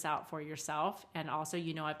figure this out for yourself. And also,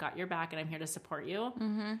 I've got your back and I'm here to support you.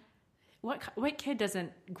 Mm-hmm. What kid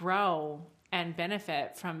doesn't grow and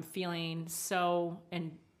benefit from feeling so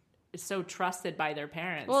trusted by their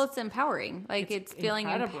parents? Well, it's empowering. Like, it's feeling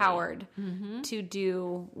empowered to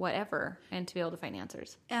do whatever and to be able to find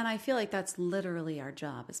answers. And I feel like that's literally our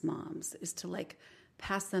job as moms, is to like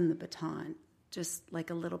pass them the baton, just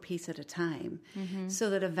like a little piece at a time,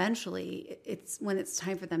 so that eventually when it's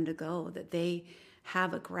time for them to go, that they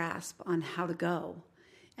have a grasp on how to go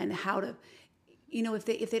and how to,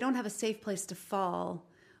 if they don't have a safe place to fall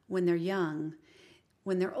when they're young,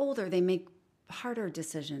 when they're older, they make harder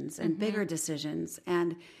decisions and bigger decisions,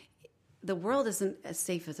 and the world isn't as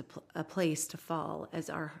safe as a place to fall as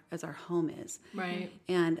our home is. Right.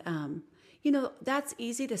 And that's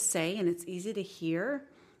easy to say and it's easy to hear.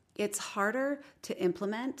 It's harder to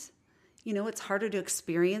implement. It's harder to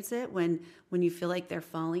experience it when you feel like they're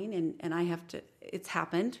falling, and it's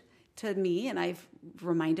happened to me, and I've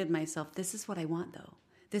reminded myself, this is what I want though.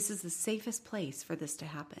 This is the safest place for this to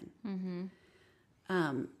happen. Mm-hmm.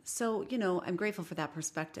 So, you know, I'm grateful for that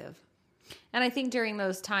perspective. And I think during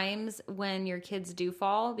those times when your kids do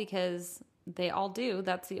fall, because they all do,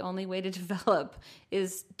 that's the only way to develop,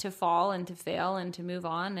 is to fall and to fail and to move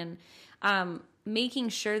on. And making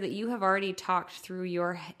sure that you have already talked through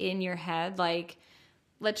in your head, like,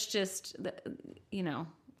 let's just, you know,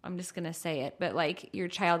 I'm just going to say it, but like your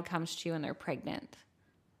child comes to you and they're pregnant.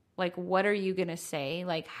 Like, what are you going to say?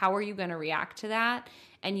 Like, how are you going to react to that?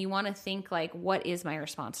 And you want to think, like, what is my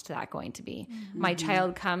response to that going to be? Mm-hmm. My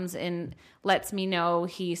child comes and lets me know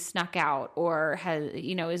he snuck out or has,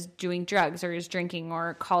 you know, is doing drugs or is drinking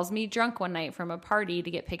or calls me drunk one night from a party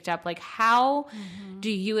to get picked up. Like, how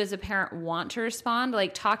do you as a parent want to respond?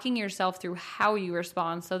 Like, talking yourself through how you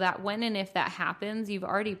respond so that when and if that happens, you've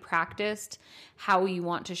already practiced how you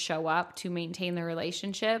want to show up to maintain the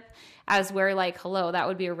relationship, as where, like, hello, that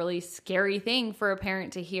would be a really scary thing for a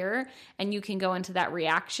parent to hear. And you can go into that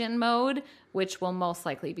reaction mode, which will most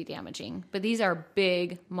likely be damaging. But these are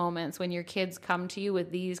big moments when your kids come to you with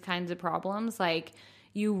these kinds of problems. Like,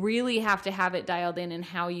 you really have to have it dialed in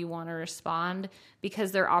how you want to respond,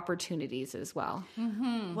 because they're opportunities as well.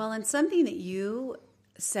 Mm-hmm. Well, and something that you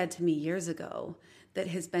said to me years ago that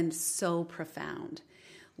has been so profound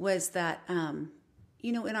was that,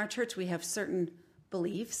 you know, in our church, we have certain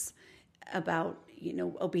beliefs about, you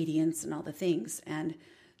know, obedience and all the things. And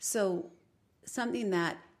so something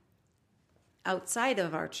that outside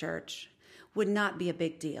of our church would not be a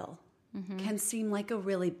big deal can seem like a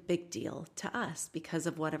really big deal to us because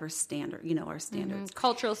of whatever standard, you know, our standards.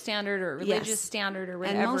 Cultural standard or religious standard or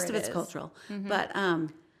whatever. And most of it's cultural. But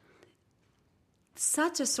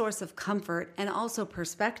such a source of comfort and also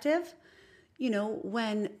perspective, you know,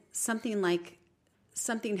 when something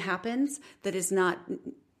happens that is not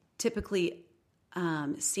typically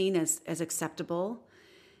seen as acceptable,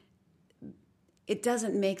 it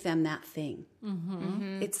doesn't make them that thing.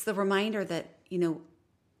 It's the reminder that, you know,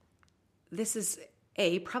 this is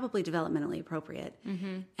A, probably developmentally appropriate,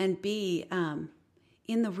 and B,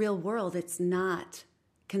 in the real world, it's not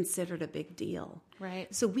considered a big deal.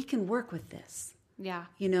 Right. So we can work with this. Yeah.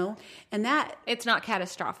 You know, and that it's not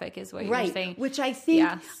catastrophic is what you're saying. Which I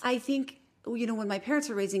think, you know, when my parents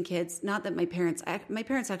were raising kids, not that my parents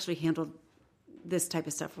actually handled this type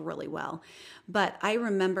of stuff really well, but I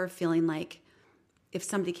remember feeling like if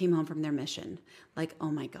somebody came home from their mission, like,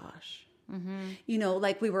 oh my gosh, you know,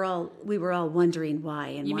 like we were all wondering why.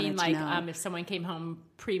 And you mean like if someone came home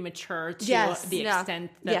premature to the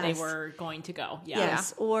extent that they were going to go.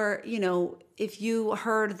 Yes. Or, you know, if you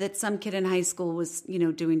heard that some kid in high school was, you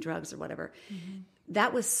know, doing drugs or whatever,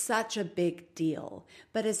 that was such a big deal.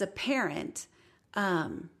 But as a parent, I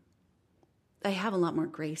have a lot more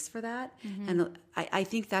grace for that. And I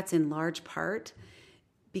think that's in large part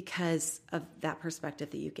because of that perspective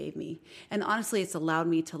that you gave me. And honestly, it's allowed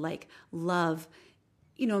me to like love,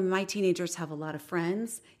 you know, my teenagers have a lot of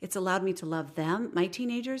friends. It's allowed me to love them, my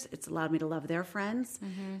teenagers. It's allowed me to love their friends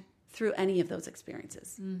through any of those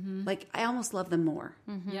experiences. Like I almost love them more.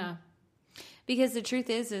 Yeah. Because the truth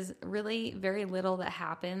is really very little that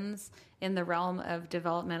happens in the realm of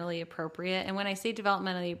developmentally appropriate. And when I say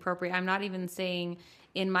developmentally appropriate, I'm not even saying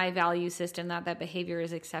in my value system that behavior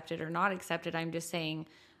is accepted or not accepted. I'm just saying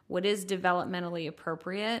what is developmentally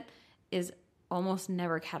appropriate is almost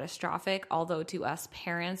never catastrophic, although to us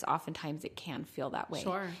parents, oftentimes it can feel that way.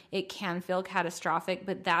 Sure. It can feel catastrophic,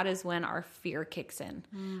 but that is when our fear kicks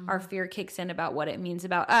in. Our fear kicks in about what it means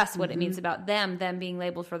about us, what it means about them being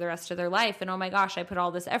labeled for the rest of their life. And oh my gosh, I put all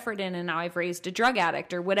this effort in and now I've raised a drug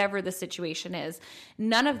addict or whatever the situation is.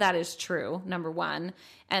 None of that is true, number one.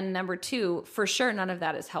 And number two, for sure, none of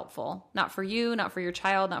that is helpful. Not for you, not for your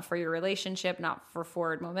child, not for your relationship, not for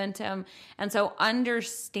forward momentum. And so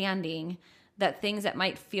understanding that things that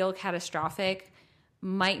might feel catastrophic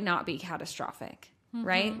might not be catastrophic,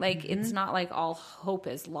 right? Like it's not like all hope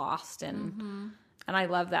is lost. And I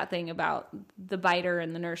love that thing about the biter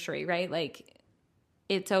in the nursery, right? Like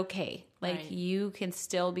it's okay. Like you can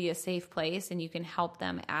still be a safe place and you can help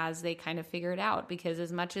them as they kind of figure it out. Because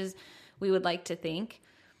as much as we would like to think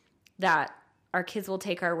that our kids will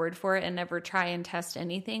take our word for it and never try and test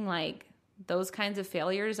anything, like those kinds of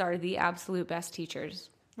failures are the absolute best teachers.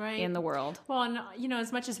 In the world. Well, and you know,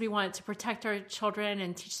 as much as we want to protect our children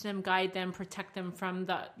and teach them, guide them, protect them from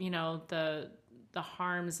the, you know, the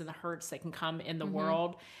harms and the hurts that can come in the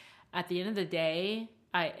world, at the end of the day,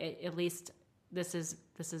 at least this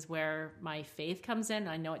is where my faith comes in.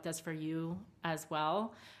 I know it does for you as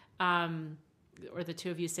well, or the two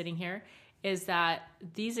of you sitting here, is that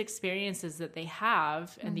these experiences that they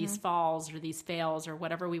have and these falls or these fails or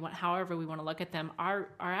whatever we want, however we want to look at them, are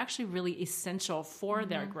actually really essential for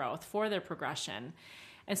their growth, for their progression.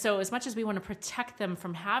 And so as much as we want to protect them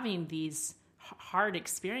from having these hard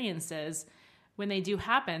experiences, when they do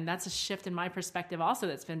happen, that's a shift in my perspective also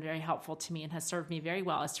that's been very helpful to me and has served me very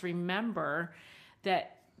well, is to remember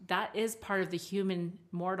that is part of the human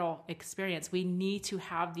mortal experience. We need to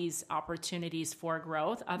have these opportunities for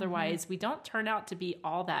growth. Otherwise, we don't turn out to be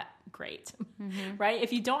all that great, right?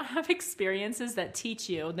 If you don't have experiences that teach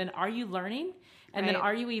you, then are you learning? And then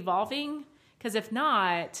are you evolving? Because if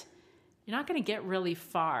not, you're not going to get really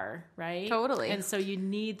far, right? Totally. And so you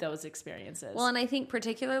need those experiences. Well, and I think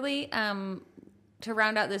particularly to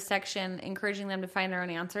round out this section, encouraging them to find their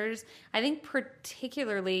own answers, I think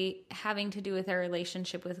particularly having to do with their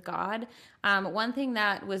relationship with God. One thing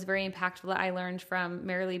that was very impactful that I learned from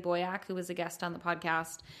Marilee Boyack, who was a guest on the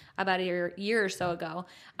podcast about a year or so ago,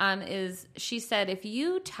 is she said, if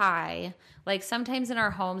you tie, like sometimes in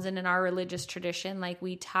our homes and in our religious tradition, like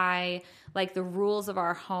we tie, like the rules of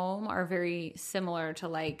our home are very similar to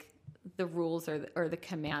like the rules or the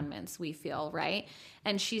commandments we feel, right?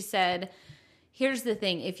 And she said, here's the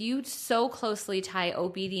thing. If you so closely tie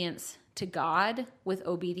obedience to God with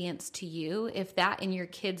obedience to you, if that in your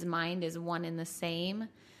kid's mind is one and the same,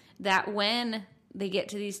 that when they get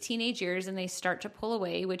to these teenage years and they start to pull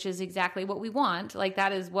away, which is exactly what we want, like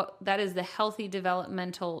that is the healthy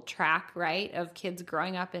developmental track, right, of kids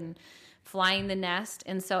growing up and flying the nest.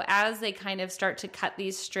 And so as they kind of start to cut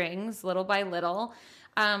these strings little by little,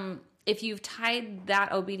 if you've tied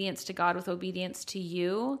that obedience to God with obedience to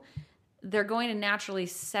you, they're going to naturally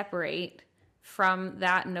separate from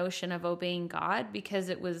that notion of obeying God because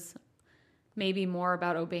it was maybe more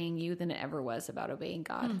about obeying you than it ever was about obeying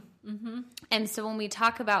God. Mm-hmm. And so when we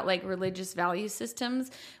talk about like religious value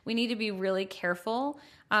systems, we need to be really careful.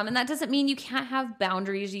 And that doesn't mean you can't have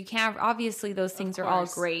boundaries. You can't, obviously those things are all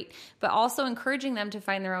great, but also encouraging them to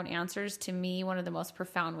find their own answers. To me, one of the most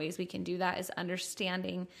profound ways we can do that is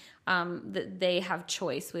understanding that they have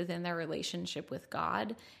choice within their relationship with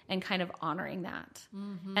God and kind of honoring that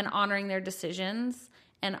and honoring their decisions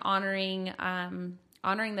and honoring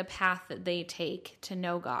the path that they take to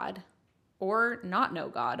know God or not know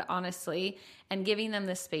God, honestly, and giving them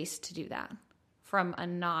the space to do that from a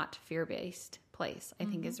not fear-based place, I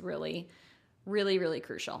think is really, really, really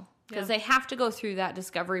crucial. Because they have to go through that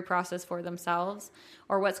discovery process for themselves.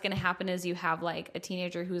 Or what's going to happen is you have like a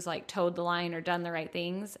teenager who's like towed the line or done the right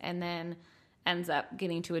things and then ends up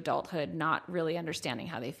getting to adulthood not really understanding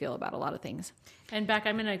how they feel about a lot of things. And Beck,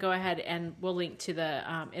 I'm going to go ahead and we'll link to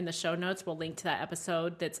the in the show notes. We'll link to that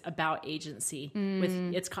episode that's about agency.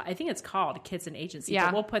 I think it's called Kids and Agency. Yeah,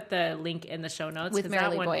 but we'll put the link in the show notes with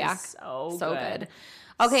Marilee Boyack. So good.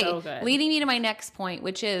 Okay, so good. Leading me to my next point,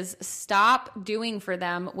 which is stop doing for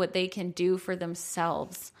them what they can do for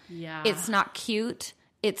themselves. Yeah, it's not cute.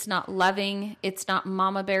 It's not loving. It's not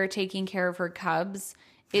mama bear taking care of her cubs.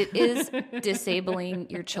 It is disabling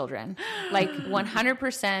your children. Like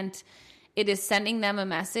 100%, it is sending them a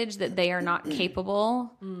message that they are not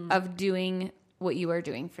capable of doing what you are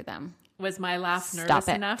doing for them. Was my laugh nervous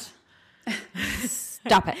enough?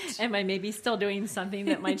 Stop it. Am I maybe still doing something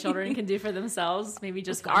that my children can do for themselves? Maybe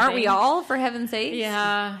just aren't we all, for heaven's sake?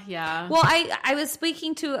 Yeah. Well, I was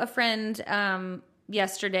speaking to a friend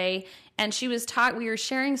yesterday, and she was we were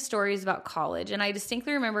sharing stories about college, and I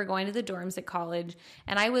distinctly remember going to the dorms at college,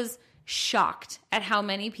 and I was shocked at how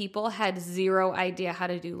many people had zero idea how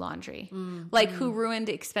to do laundry. Like who ruined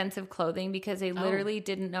expensive clothing because they literally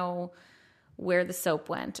didn't know where the soap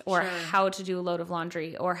went or how to do a load of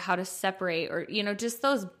laundry or how to separate or, just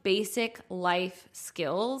those basic life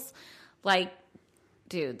skills. Like,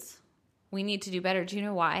 dudes, we need to do better. Do you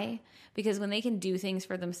know why? Because when they can do things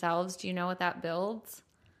for themselves, do you know what that builds?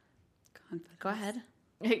 Confidence. Go ahead.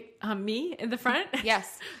 Hey, me in the front?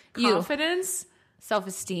 Yes. Confidence.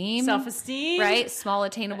 Self-esteem. Right? Small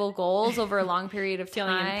attainable goals over a long period of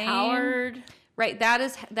time. Feeling empowered. Right. That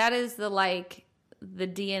is the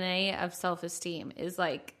DNA of self-esteem is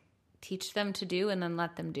like teach them to do and then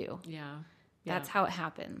let them do. Yeah. That's how it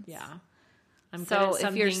happens. Yeah. I'm so good at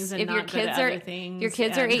some things and not good at other things. Your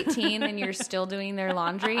kids are 18 and you're still doing their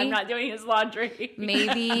laundry. I'm not doing his laundry.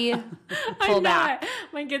 Maybe pull back.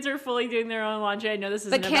 My kids are fully doing their own laundry. I know this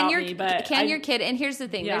isn't about me, but your kid? And here's the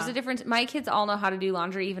thing: there's a difference. My kids all know how to do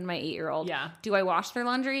laundry. Even my 8-year-old. Yeah. Do I wash their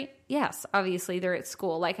laundry? Yes. Obviously, they're at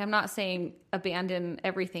school. Like I'm not saying abandon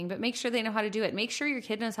everything, but make sure they know how to do it. Make sure your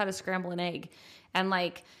kid knows how to scramble an egg, and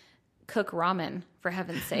like cook ramen, for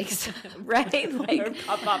heaven's sakes, right? Like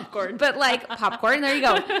or popcorn. But like popcorn, there you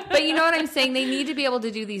go. But you know what I'm saying? They need to be able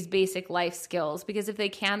to do these basic life skills, because if they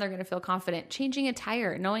can, they're going to feel confident. Changing a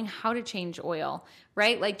tire, knowing how to change oil,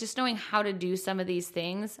 right? Like just knowing how to do some of these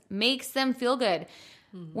things makes them feel good.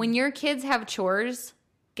 When your kids have chores,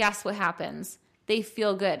 guess what happens? They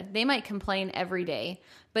feel good. They might complain every day,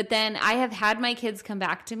 but then I have had my kids come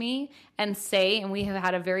back to me and say, and we have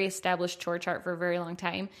had a very established chore chart for a very long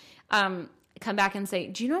time, come back and say,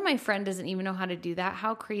 do you know my friend doesn't even know how to do that?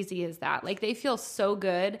 How crazy is that? Like they feel so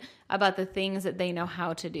good about the things that they know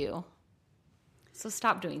how to do. So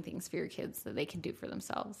stop doing things for your kids that they can do for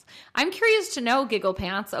themselves. I'm curious to know, Giggle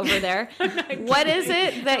Pants over there. What is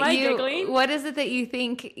it that you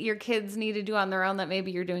think your kids need to do on their own that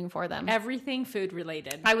maybe you're doing for them? Everything food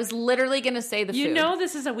related. I was literally going to say the food. You know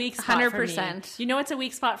this is a weak spot 100%. for me. You know it's a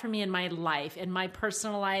weak spot for me in my life, in my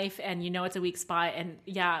personal life, and you know it's a weak spot. And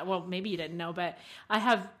yeah, well, maybe you didn't know, but I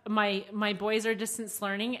have my boys are distance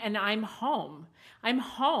learning, and I'm home.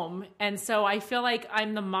 And so I feel like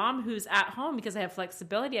I'm the mom who's at home because I have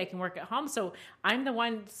flexibility. I can work at home. So I'm the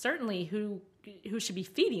one certainly who should be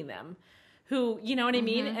feeding them, who, you know what I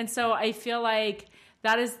mean? And so I feel like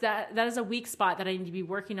that is a weak spot that I need to be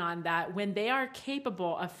working on, that when they are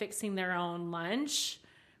capable of fixing their own lunch,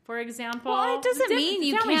 for example. Well, it doesn't mean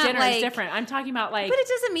you family can't, dinner like, is different. I'm talking about like. But it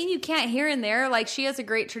doesn't mean you can't here and there. Like she has a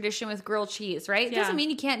great tradition with grilled cheese, right? It doesn't mean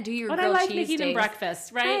you can't do your grilled cheese. But I like making making them days.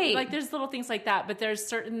 breakfast, right? Like there's little things like that. But there are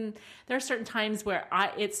certain times where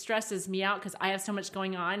it stresses me out because I have so much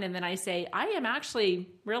going on, and then I say I am actually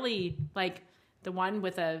really like the one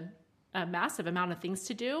with a massive amount of things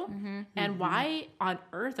to do, and why on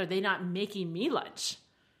earth are they not making me lunch?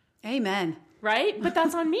 Amen. Right? But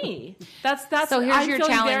that's on me. That's So here's I'm your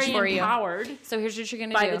feeling challenge very for you. empowered So here's what you're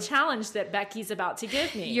going to by do. the challenge that Becky's about to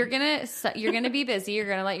give me. You're going to be busy. You're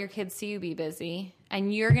going to let your kids see you be busy.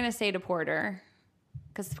 And you're going to say to Porter,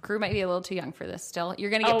 because the crew might be a little too young for this still.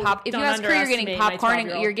 You're going to get if you ask crew, you're getting popcorn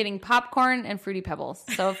and you're getting popcorn and Fruity Pebbles.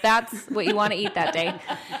 So if that's what you want to eat that day.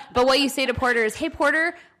 But what you say to Porter is, hey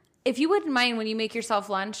Porter, if you wouldn't mind when you make yourself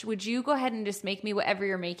lunch, would you go ahead and just make me whatever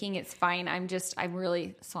you're making? It's fine. I'm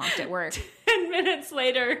really swamped at work. 10 minutes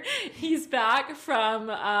later, he's back from,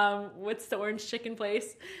 what's the orange chicken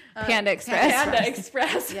place? Panda Express. Panda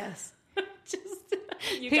Express. Yes.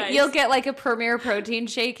 Just, you guys. You'll get like a Premier protein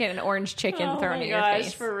shake and an orange chicken thrown in your face. Oh my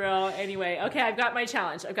gosh, for real. Anyway, okay, I've got my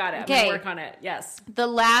challenge. I've got it. I'm Okay. going to work on it. Yes. The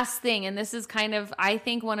last thing, and this is kind of, I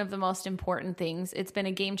think, one of the most important things. It's been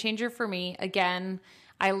a game changer for me. Again,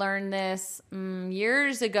 I learned this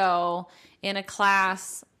years ago in a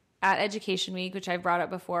class at Education Week, which I've brought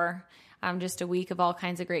up before. Just a week of all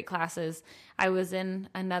kinds of great classes. I was in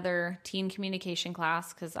another teen communication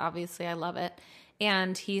class because obviously I love it.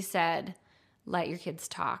 And he said, let your kids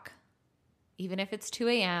talk. Even if it's 2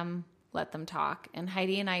 a.m., let them talk. And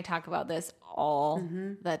Heidi and I talk about this all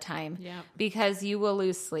the time because you will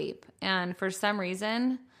lose sleep. And for some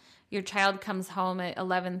reason, your child comes home at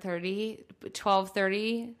 11:30,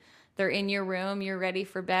 12:30. They're in your room. You're ready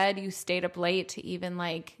for bed. You stayed up late to even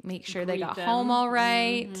like make sure they got home all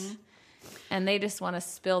right. And they just want to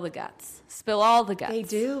spill the guts. Spill all the guts. They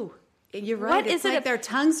do. You're right. What it's is like it? their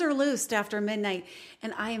tongues are loosed after midnight.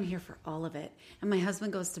 And I am here for all of it. And my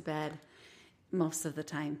husband goes to bed most of the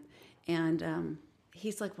time. And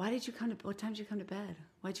he's like, what time did you come to bed?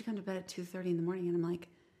 Why'd you come to bed at 2:30 in the morning? And I'm like,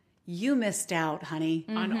 you missed out, honey.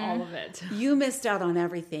 On all of it. You missed out on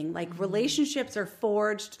everything. Like relationships are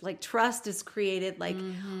forged, like trust is created, like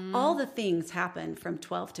all the things happen from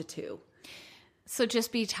 12 to 2. So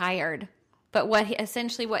just be tired. But what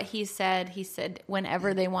he said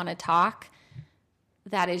whenever they want to talk,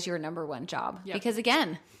 that is your number one job. Yep. Because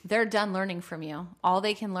again, they're done learning from you. All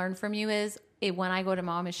they can learn from you is, when I go to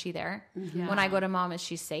mom, is she there? Yeah. When I go to mom, is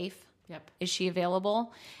she safe? Yep. Is she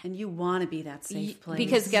available? And you want to be that safe place.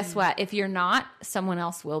 Because guess what? If you're not, someone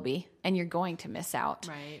else will be, and you're going to miss out.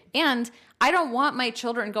 Right. And I don't want my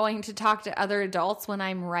children going to talk to other adults when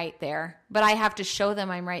I'm right there, but I have to show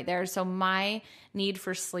them I'm right there. So my need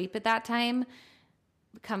for sleep at that time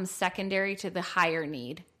becomes secondary to the higher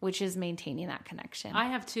need, which is maintaining that connection. I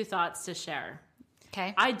have 2 thoughts to share.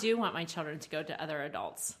 Okay. I do want my children to go to other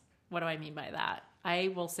adults. What do I mean by that?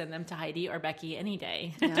 I will send them to Heidi or Becky any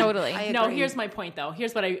day. Totally. I No, agree. here's my point though.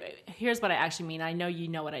 Here's what I actually mean. I know you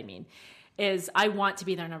know what I mean. is I want to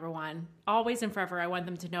be their number one. Always and forever, I want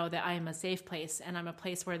them to know that I am a safe place and I'm a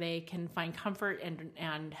place where they can find comfort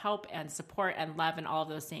and help and support and love and all of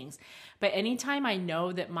those things. But anytime I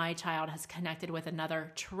know that my child has connected with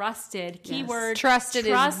another trusted, keyword, trusted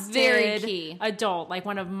is very key, adult, like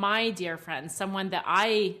one of my dear friends, someone that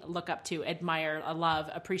I look up to, admire, love,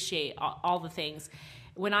 appreciate, all the things.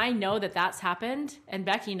 When I know that that's happened, and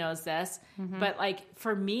Becky knows this, but like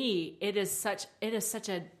for me, it's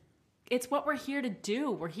what we're here to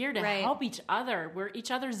do. We're here to help each other. We're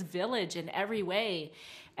each other's village in every way.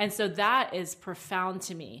 And so that is profound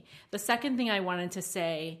to me. The second thing I wanted to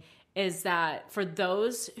say is that for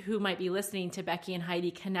those who might be listening to Becky and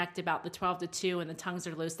Heidi connect about the 12 to 2 and the tongues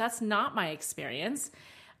are loose, that's not my experience.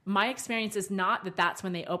 My experience is not that that's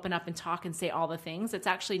when they open up and talk and say all the things. It's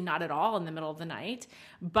actually not at all in the middle of the night.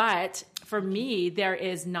 But for me, there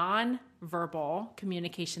is non-verbal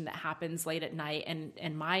communication that happens late at night. And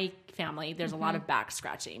in my family, there's a lot of back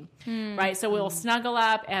scratching, right? So we'll snuggle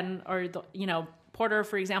up Porter,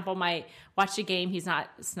 for example, might watch a game. He's not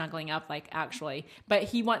snuggling up, like actually, but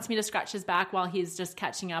he wants me to scratch his back while he's just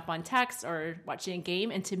catching up on text or watching a game.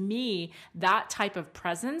 And to me, that type of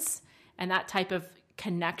presence and that type of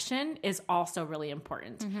connection is also really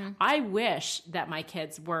important. I wish that my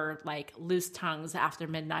kids were like loose tongues after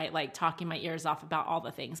midnight, like talking my ears off about all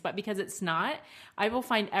the things, but because it's not, I will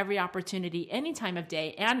find every opportunity any time of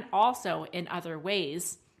day and also in other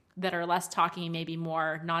ways that are less talking, maybe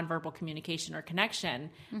more nonverbal communication or connection.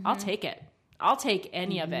 I'll take it. I'll take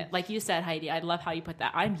any of it. Like you said, Heidi, I love how you put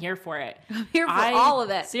that. I'm here for it. I'm here for all of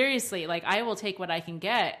it. Seriously, like I will take what I can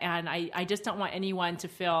get. And I just don't want anyone to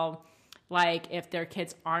feel like if their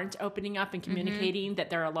kids aren't opening up and communicating that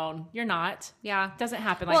they're alone. You're not. Yeah. It doesn't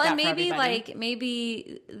happen like that for everybody. Well, and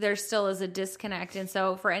maybe there still is a disconnect. And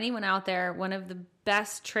so for anyone out there, one of the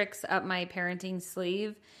best tricks up my parenting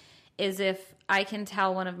sleeve is if I can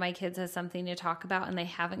tell one of my kids has something to talk about and they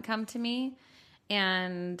haven't come to me,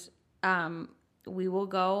 and we will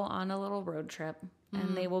go on a little road trip.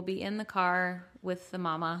 And they will be in the car with the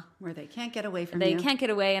mama. Where they can't get away from you. They can't get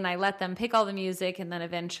away, and I let them pick all the music, and then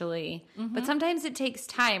eventually. But sometimes it takes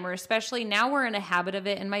time, or especially now we're in a habit of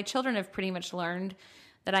it, and my children have pretty much learned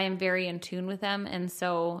that I am very in tune with them. And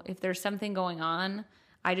so if there's something going on,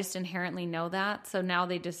 I just inherently know that. So now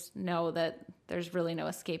they just know that there's really no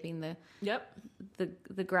escaping the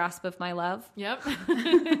grasp of my love. Yep.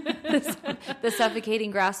 the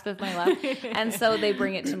suffocating grasp of my love. And so they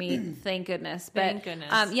bring it to me. Thank goodness. But,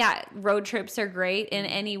 road trips are great in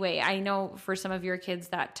any way. I know for some of your kids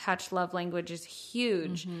that touch love language is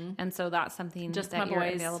huge. And so that's something just that you're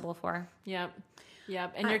available for. Yep.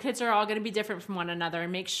 Yep. And your kids are all going to be different from one another,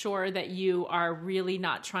 and make sure that you are really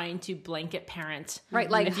not trying to blanket parent. Right.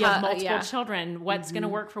 Like if you have multiple children, what's going to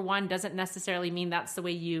work for one doesn't necessarily mean that's the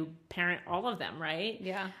way you parent all of them. Right.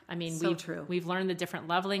 Yeah. I mean, true. We've learned the different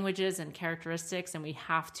love languages and characteristics, and we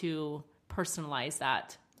have to personalize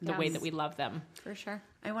that the way that we love them. For sure.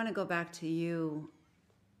 I want to go back to you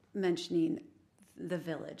mentioning the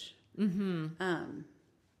village.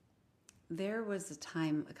 There was a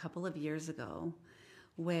time a couple of years ago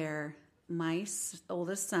where my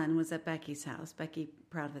oldest son was at Becky's house, Becky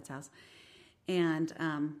Proudfoot's house. And,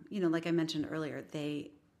 like I mentioned earlier,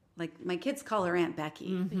 my kids call her Aunt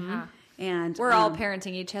Becky. Yeah. And we're all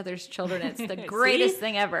parenting each other's children. It's the greatest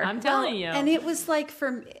thing ever. I'm telling you. And it was like,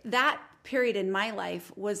 for that period in my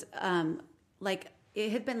life was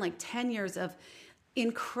it had been like 10 years of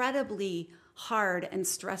incredibly hard and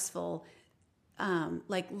stressful,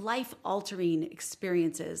 life-altering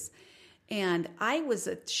experiences. And I was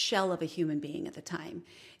a shell of a human being at the time.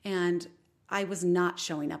 And I was not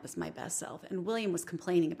showing up as my best self. And William was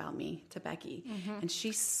complaining about me to Becky. And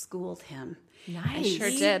she schooled him. Nice. And sure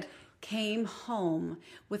did. Came home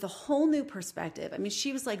with a whole new perspective. I mean,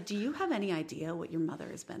 she was like, do you have any idea what your mother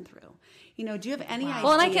has been through? Do you have any idea?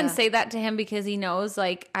 Well, and I can say that to him because he knows,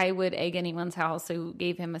 I would egg anyone's house who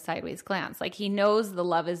gave him a sideways glance. He knows the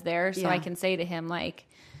love is there. So I can say to him,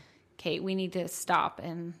 Kate, we need to stop.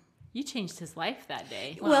 And you changed his life that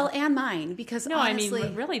day. Well, and mine, because honestly, I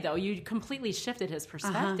mean, really though, you completely shifted his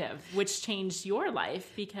perspective, which changed your life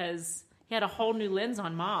because he had a whole new lens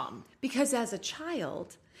on mom. Because as a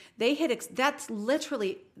child, they had that's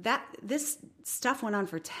literally this stuff went on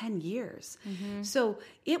for 10 years. So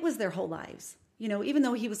it was their whole lives. Even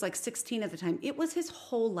though he was 16 at the time, it was his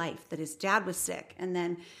whole life that his dad was sick, and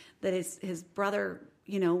then that his brother,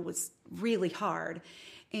 was really hard,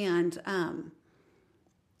 and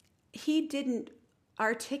he didn't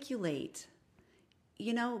articulate,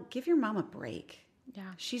 give your mom a break. Yeah.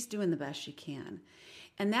 She's doing the best she can.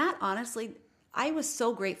 And that, honestly, I was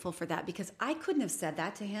so grateful for that because I couldn't have said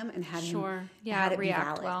that to him and had him had it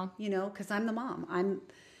react be valid, because I'm the mom.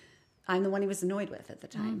 I'm the one he was annoyed with at the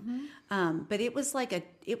time. But it was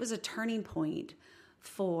a turning point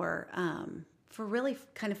for really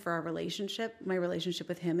kind of for our relationship, my relationship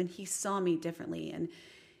with him. And he saw me differently and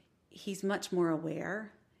he's much more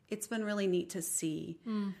aware. It's been really neat to see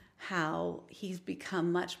how he's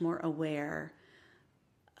become much more aware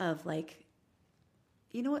of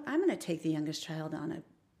you know what, I'm going to take the youngest child on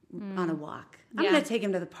a walk. I'm going to take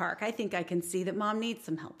him to the park. I think I can see that mom needs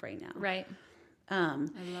some help right now. Right. I love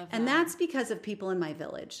that. And that's because of people in my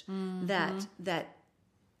village that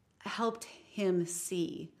helped him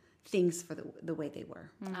see things for the way they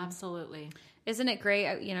were. Absolutely. Isn't it great?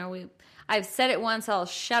 I've said it once, I'll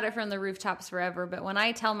shout it from the rooftops forever. But when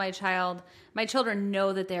I tell my children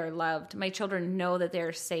know that they are loved. My children know that they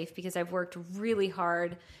are safe because I've worked really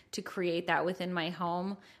hard to create that within my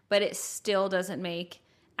home. But it still doesn't make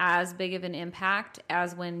as big of an impact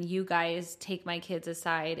as when you guys take my kids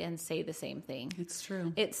aside and say the same thing. It's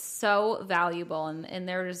true. It's so valuable. And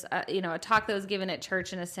there's a talk that was given at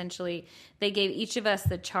church, and essentially they gave each of us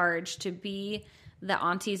the charge to be the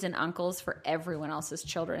aunties and uncles for everyone else's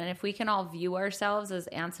children. And if we can all view ourselves as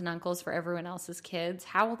aunts and uncles for everyone else's kids,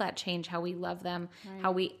 how will that change how we love them,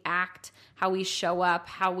 how we act, how we show up,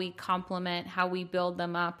 how we compliment, how we build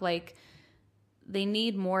them up? They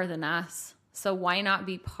need more than us. So why not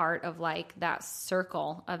be part of that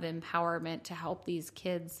circle of empowerment to help these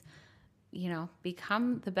kids,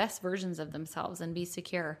 become the best versions of themselves and be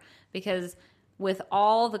secure? Because with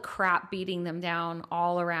all the crap beating them down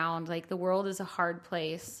all around, the world is a hard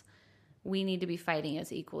place. We need to be fighting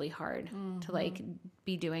as equally hard to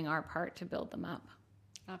be doing our part to build them up.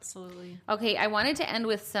 Absolutely. Okay. I wanted to end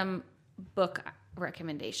with some book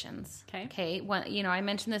recommendations. Okay. Well, I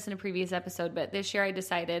mentioned this in a previous episode, but this year I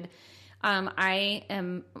decided I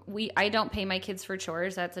don't pay my kids for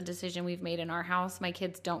chores. That's a decision we've made in our house. My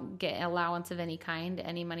kids don't get allowance of any kind.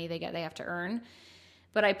 Any money they get, they have to earn.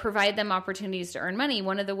 But I provide them opportunities to earn money.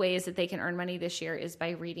 One of the ways that they can earn money this year is by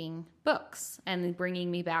reading books and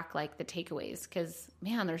bringing me back the takeaways. Because,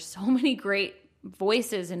 man, there's so many great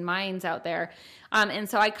voices and minds out there. And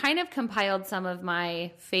so I kind of compiled some of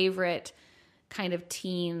my favorite kind of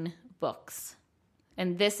teen books.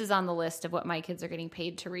 And this is on the list of what my kids are getting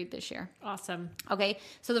paid to read this year. Awesome. Okay.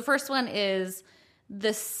 So the first one is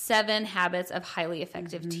The 7 Habits of Highly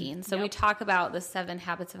Effective Teens. So we talk about The 7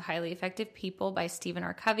 Habits of Highly Effective People by Stephen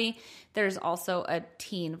R. Covey. There's also a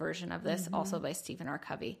teen version of this, also by Stephen R.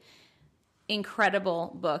 Covey.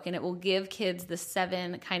 Incredible book, and it will give kids the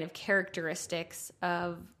 7 kind of characteristics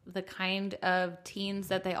of the kind of teens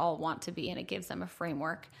that they all want to be, and it gives them a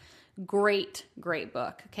framework. Great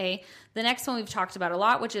book. Okay. The next one we've talked about a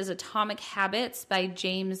lot, which is Atomic Habits by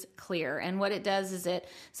James Clear. And what it does is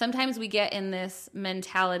sometimes we get in this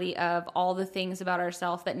mentality of all the things about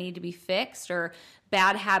ourselves that need to be fixed or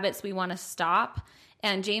bad habits we want to stop.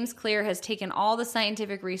 And James Clear has taken all the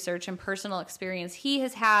scientific research and personal experience he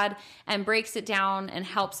has had and breaks it down and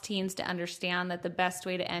helps teens to understand that the best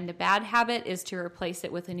way to end a bad habit is to replace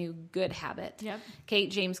it with a new good habit. Yep. Okay,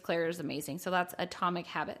 James Clear is amazing. So that's Atomic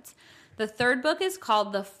Habits. The third book is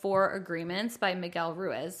called The 4 Agreements by Miguel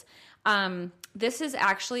Ruiz. This is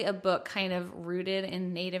actually a book kind of rooted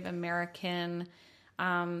in Native American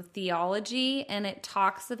theology, and it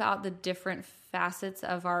talks about the different facets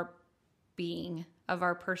of our being, of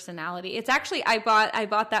our personality. It's actually, I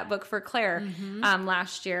bought that book for Claire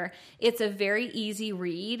last year. It's a very easy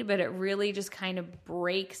read, but it really just kind of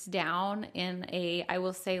breaks down in I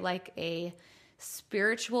will say a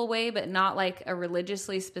spiritual way, but not a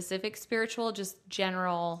religiously specific spiritual, just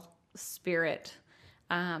general spirit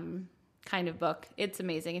kind of book. It's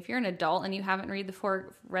amazing. If you're an adult and you haven't read the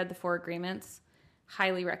 4 Agreements,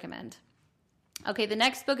 highly recommend. Okay, the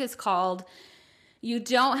next book is called You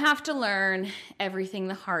Don't Have to Learn Everything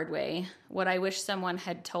the Hard Way, What I Wish Someone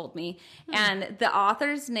Had Told Me. And the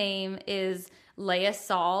author's name is Leah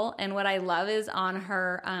Saul. And what I love is on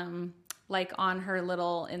her, on her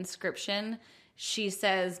little inscription, she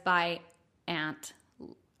says by Aunt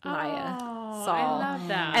Leah Saul. I love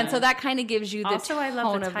that. And so that kind of gives you the also, tone I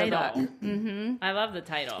love the of title. the book. Mm-hmm. I love the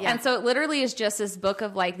title. Yeah. And so it literally is just this book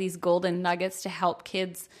of these golden nuggets to help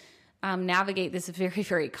kids navigate this very,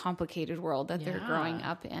 very complicated world that they're growing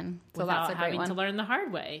up in. So without that's a great having one. to learn the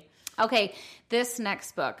hard way. Okay, this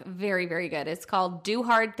next book, very, very good. It's called Do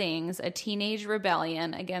Hard Things, A Teenage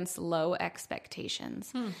Rebellion Against Low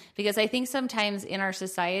Expectations. Because I think sometimes in our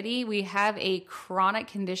society, we have a chronic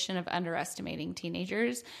condition of underestimating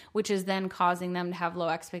teenagers, which is then causing them to have low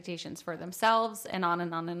expectations for themselves and on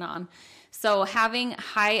and on and on. So having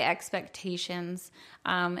high expectations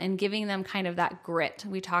and giving them kind of that grit.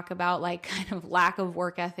 We talk about like kind of lack of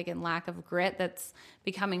work ethic and lack of grit that's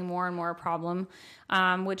becoming more and more a problem,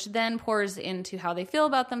 which then pours into how they feel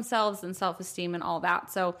about themselves and self-esteem and all that.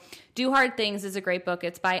 So Do Hard Things is a great book.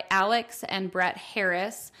 It's by Alex and Brett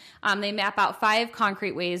Harris. They map out 5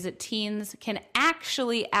 concrete ways that teens can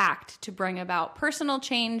actually act to bring about personal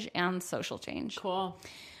change and social change. Cool.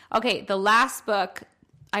 Okay, the last book,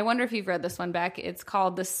 I wonder if you've read this one, Beck. It's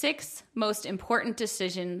called The 6 Most Important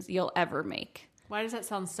Decisions You'll Ever Make. Why does that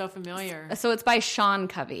sound so familiar? So it's by Sean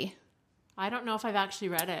Covey. I don't know if I've actually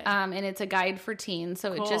read it. And it's a guide for teens.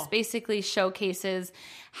 So Cool. It just basically showcases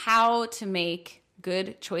how to make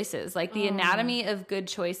good choices, like the anatomy of good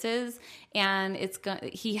choices. And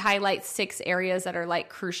he highlights 6 areas that are like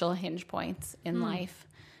crucial hinge points in life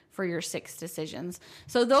for your 6 decisions.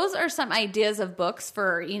 So those are some ideas of books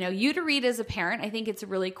for, you to read as a parent. I think it's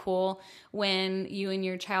really cool when you and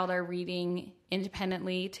your child are reading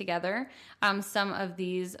independently together some of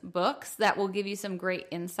these books that will give you some great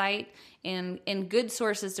insight and good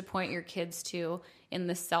sources to point your kids to in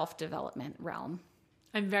the self-development realm.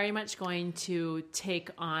 I'm very much going to take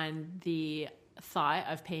on the thought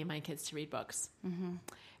of paying my kids to read books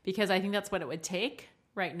because I think that's what it would take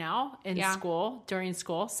right now in school, during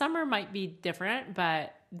school. Summer might be different,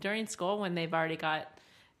 but during school when they've already got,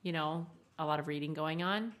 a lot of reading going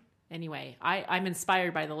on. Anyway, I'm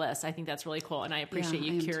inspired by the list. I think that's really cool, and I appreciate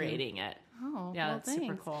you curating it. Oh, yeah, well, that's super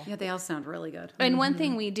thanks. cool. Yeah, they all sound really good. And one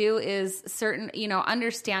thing we do is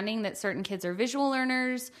understanding that certain kids are visual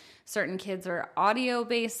learners, certain kids are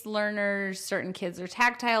audio-based learners, certain kids are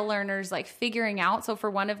tactile learners, like figuring out. So for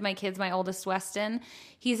one of my kids, my oldest Weston,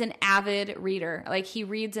 he's an avid reader. Like he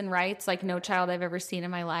reads and writes like no child I've ever seen in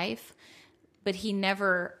my life. But he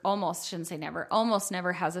almost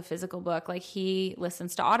never has a physical book. Like he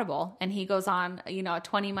listens to Audible and he goes on, a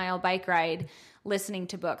 20-mile bike ride listening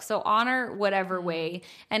to books. So honor whatever way.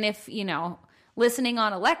 And if, listening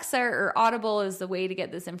on Alexa or Audible is the way to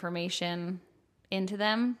get this information into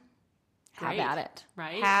them, have at it.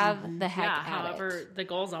 Right? Have the heck at however, it. the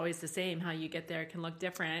goal's always the same. How you get there can look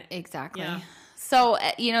different. Exactly. Yeah. So,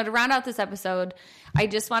 to round out this episode, I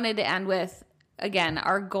just wanted to end with, again,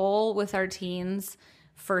 our goal with our teens,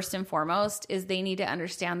 first and foremost, is they need to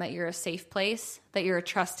understand that you're a safe place, that you're a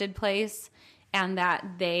trusted place, and that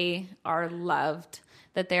they are loved,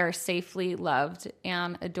 that they are safely loved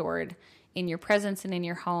and adored in your presence and in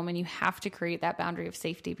your home. And you have to create that boundary of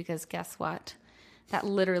safety because guess what? That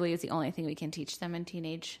literally is the only thing we can teach them in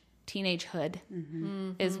teenagehood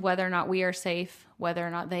is whether or not we are safe, whether or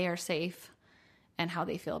not they are safe, and how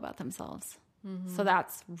they feel about themselves. So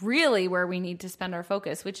that's really where we need to spend our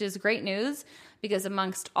focus, which is great news because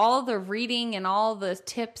amongst all the reading and all the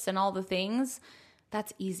tips and all the things,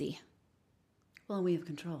 that's easy. Well, we have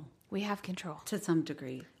control. We have control. To some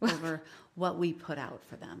degree over what we put out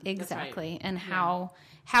for them. Exactly. Right. And how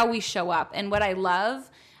we show up. And what I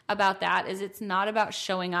love about that is it's not about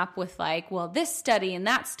showing up with like, well, this study and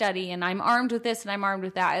that study and I'm armed with this and I'm armed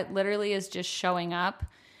with that. It literally is just showing up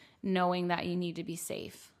knowing that you need to be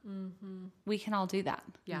safe. We can all do that.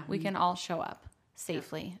 Yeah. We can all show up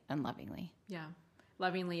safely and lovingly. Yeah.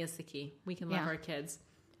 Lovingly is the key. We can love our kids,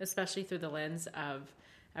 especially through the lens of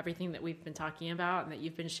everything that we've been talking about and that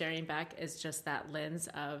you've been sharing back is just that lens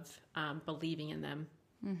of believing in them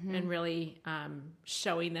and really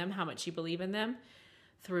showing them how much you believe in them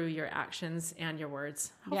through your actions and your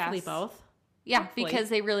words. Hopefully both. Yeah, because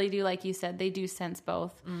they really do, like you said, they do sense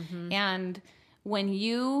both. And when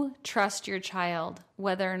you trust your child,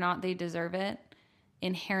 whether or not they deserve it,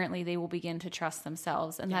 inherently they will begin to trust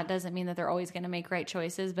themselves. And that doesn't mean that they're always going to make right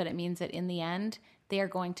choices, but it means that in the end, they are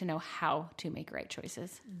going to know how to make right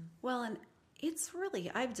choices. Well, and it's really,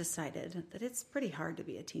 I've decided that it's pretty hard to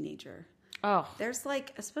be a teenager. Oh. There's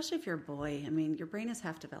like, especially if you're a boy, I mean, your brain is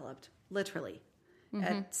half developed, literally,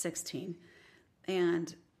 at 16.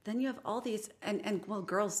 And then you have all these, and well,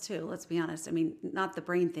 girls too, let's be honest. I mean, not the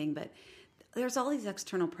brain thing, but there's all these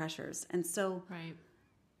external pressures. And so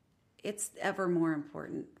it's ever more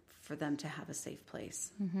important for them to have a safe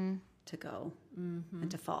place to go and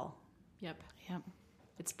to fall. Yep.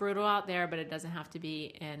 It's brutal out there, but it doesn't have to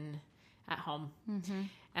be at home.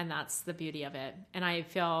 And that's the beauty of it. And I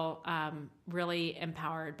feel really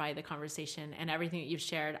empowered by the conversation and everything that you've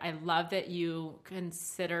shared. I love that you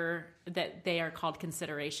consider that they are called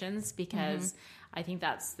considerations because I think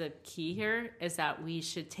that's the key here is that we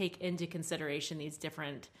should take into consideration these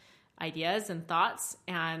different ideas and thoughts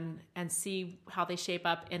and see how they shape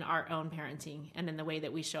up in our own parenting and in the way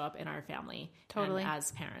that we show up in our family and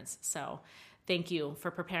as parents. So thank you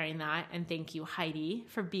for preparing that. And thank you, Heidi,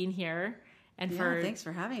 for being here. And thanks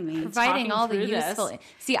for having me. Providing all the useful.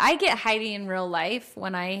 See, I get Heidi in real life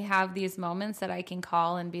when I have these moments that I can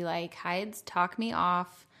call and be like, Heids, talk me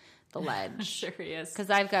off the ledge. Sure is. Because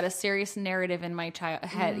I've got a serious narrative in my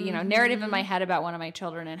head, narrative in my head about one of my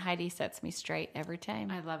children, and Heidi sets me straight every time.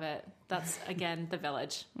 I love it. That's, again, the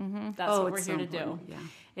village. That's what we're here to do. Yeah.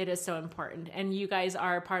 It is so important. And you guys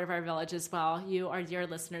are part of our village as well. You are dear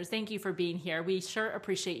listeners. Thank you for being here. We sure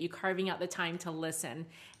appreciate you carving out the time to listen.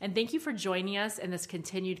 And thank you for joining us in this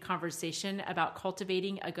continued conversation about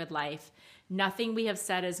cultivating a good life. Nothing we have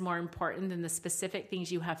said is more important than the specific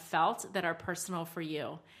things you have felt that are personal for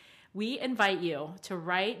you. We invite you to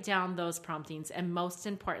write down those promptings and, most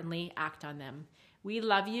importantly, act on them. We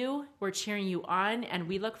love you. We're cheering you on, and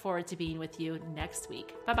we look forward to being with you next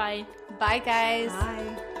week. Bye-bye. Bye, guys.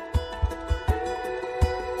 Bye.